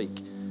throughout the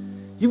week.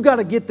 You've got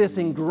to get this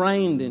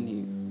ingrained in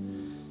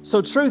you.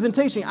 So truth and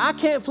teaching. I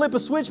can't flip a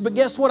switch, but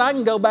guess what? I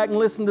can go back and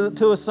listen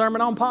to a sermon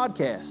on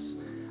podcasts.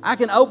 I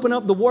can open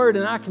up the Word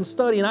and I can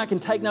study and I can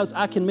take notes.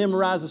 I can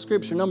memorize the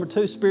Scripture. Number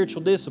 2,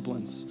 spiritual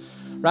disciplines.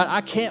 Right?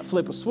 I can't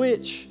flip a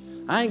switch.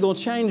 I ain't going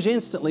to change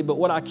instantly, but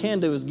what I can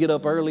do is get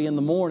up early in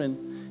the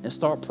morning and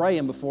start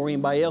praying before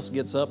anybody else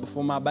gets up,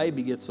 before my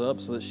baby gets up,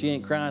 so that she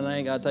ain't crying and I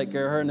ain't got to take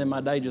care of her, and then my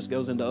day just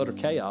goes into utter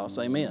chaos.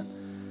 Amen.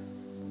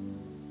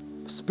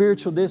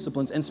 Spiritual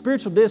disciplines. And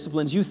spiritual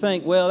disciplines, you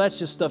think, well, that's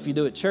just stuff you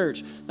do at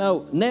church.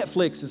 No,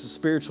 Netflix is a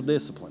spiritual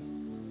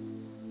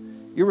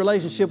discipline. Your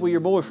relationship with your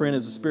boyfriend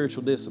is a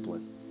spiritual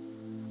discipline.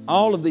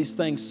 All of these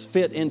things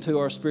fit into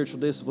our spiritual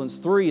disciplines.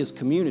 3 is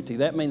community.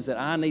 That means that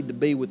I need to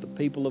be with the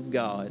people of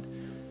God,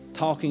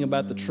 talking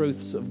about the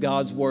truths of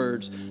God's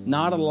words,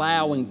 not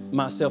allowing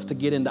myself to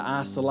get into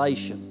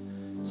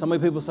isolation. So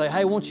many people say,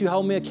 hey, won't you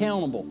hold me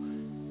accountable?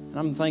 And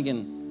I'm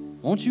thinking,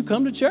 won't you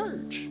come to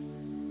church?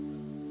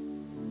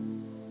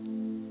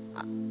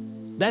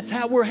 That's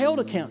how we're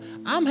held accountable.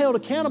 I'm held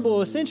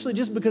accountable essentially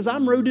just because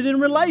I'm rooted in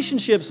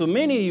relationships with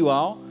many of you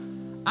all.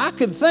 I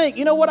could think,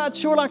 you know what, I'd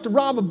sure like to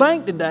rob a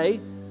bank today,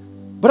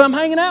 but I'm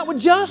hanging out with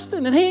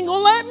Justin and he ain't going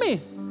to let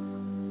me.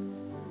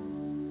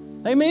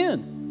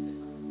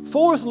 Amen.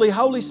 Fourthly,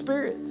 Holy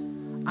Spirit.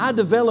 I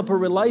develop a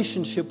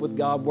relationship with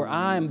God where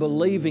I am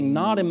believing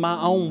not in my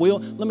own will.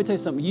 Let me tell you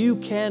something. You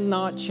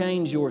cannot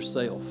change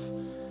yourself.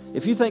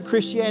 If you think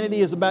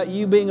Christianity is about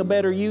you being a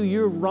better you,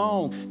 you're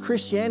wrong.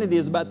 Christianity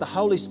is about the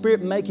Holy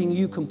Spirit making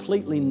you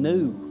completely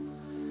new.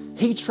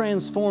 He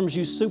transforms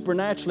you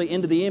supernaturally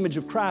into the image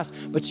of Christ,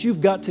 but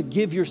you've got to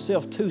give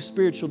yourself to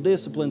spiritual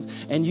disciplines,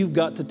 and you've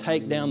got to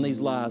take down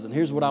these lies. And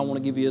here's what I want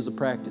to give you as a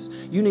practice.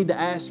 You need to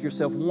ask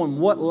yourself, one,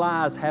 what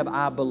lies have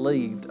I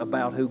believed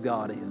about who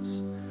God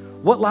is?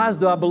 What lies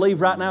do I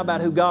believe right now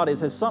about who God is?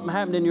 Has something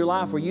happened in your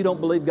life where you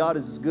don't believe God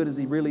is as good as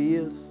He really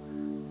is?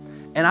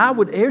 And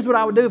here's what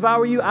I would do if I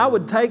were you. I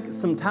would take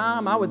some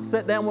time, I would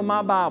sit down with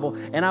my Bible,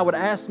 and I would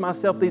ask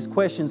myself these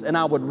questions, and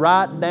I would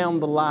write down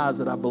the lies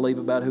that I believe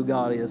about who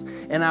God is,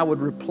 and I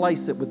would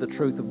replace it with the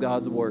truth of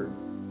God's Word.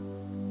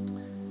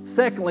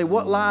 Secondly,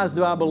 what lies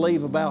do I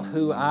believe about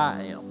who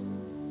I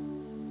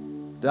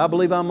am? Do I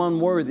believe I'm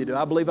unworthy? Do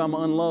I believe I'm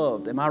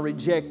unloved? Am I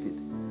rejected?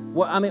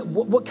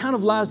 What kind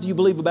of lies do you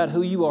believe about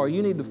who you are?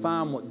 You need to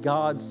find what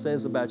God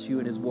says about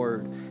you in His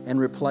Word and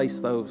replace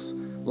those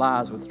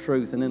lies with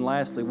truth. And then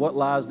lastly, what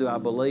lies do I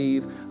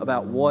believe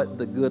about what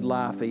the good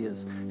life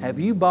is? Have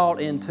you bought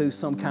into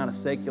some kind of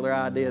secular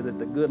idea that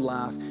the good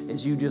life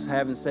is you just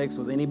having sex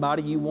with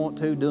anybody you want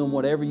to, doing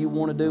whatever you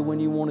want to do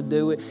when you want to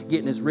do it,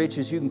 getting as rich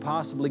as you can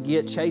possibly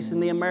get, chasing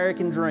the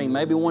American dream?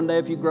 Maybe one day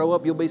if you grow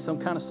up, you'll be some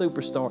kind of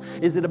superstar.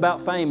 Is it about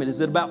fame?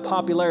 Is it about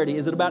popularity?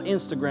 Is it about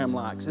Instagram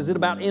likes? Is it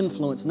about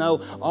influence?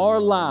 No, our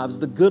lives,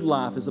 the good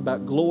life, is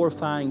about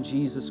glorifying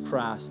Jesus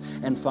Christ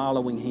and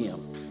following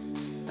Him.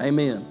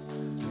 Amen.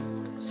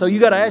 So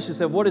you got to ask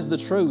yourself, what is the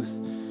truth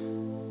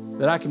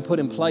that I can put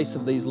in place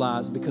of these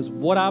lies? Because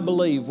what I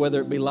believe, whether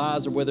it be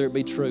lies or whether it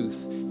be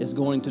truth, is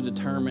going to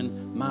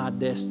determine my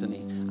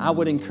destiny. I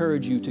would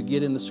encourage you to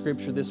get in the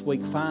Scripture this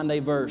week, find a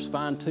verse,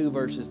 find 2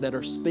 verses that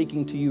are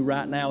speaking to you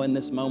right now in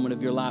this moment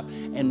of your life,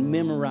 and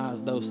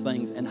memorize those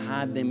things and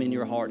hide them in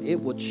your heart. It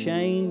will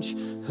change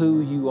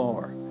who you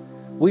are.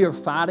 We are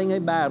fighting a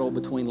battle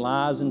between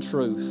lies and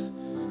truth,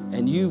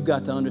 and you've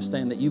got to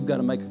understand that you've got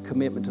to make a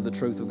commitment to the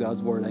truth of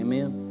God's Word.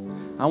 Amen?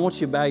 I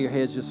want you to bow your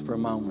heads just for a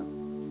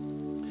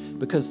moment.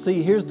 Because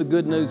see, here's the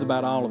good news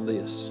about all of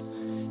this,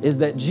 is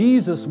that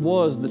Jesus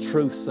was the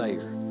truth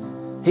sayer.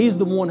 He's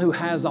the one who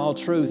has all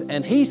truth.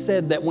 And He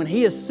said that when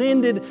He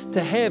ascended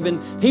to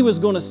heaven, He was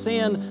going to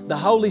send the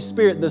Holy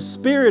Spirit, the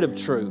Spirit of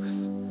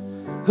truth,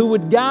 who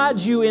would guide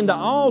you into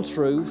all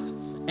truth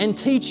and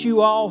teach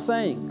you all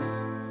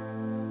things.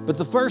 But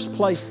the first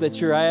place that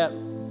you're at,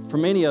 for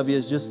many of you,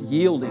 is just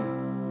yielding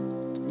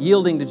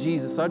to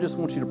Jesus. So I just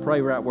want you to pray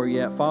right where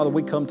you're at. Father,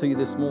 we come to You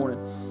this morning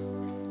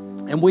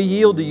and we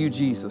yield to You,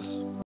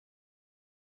 Jesus.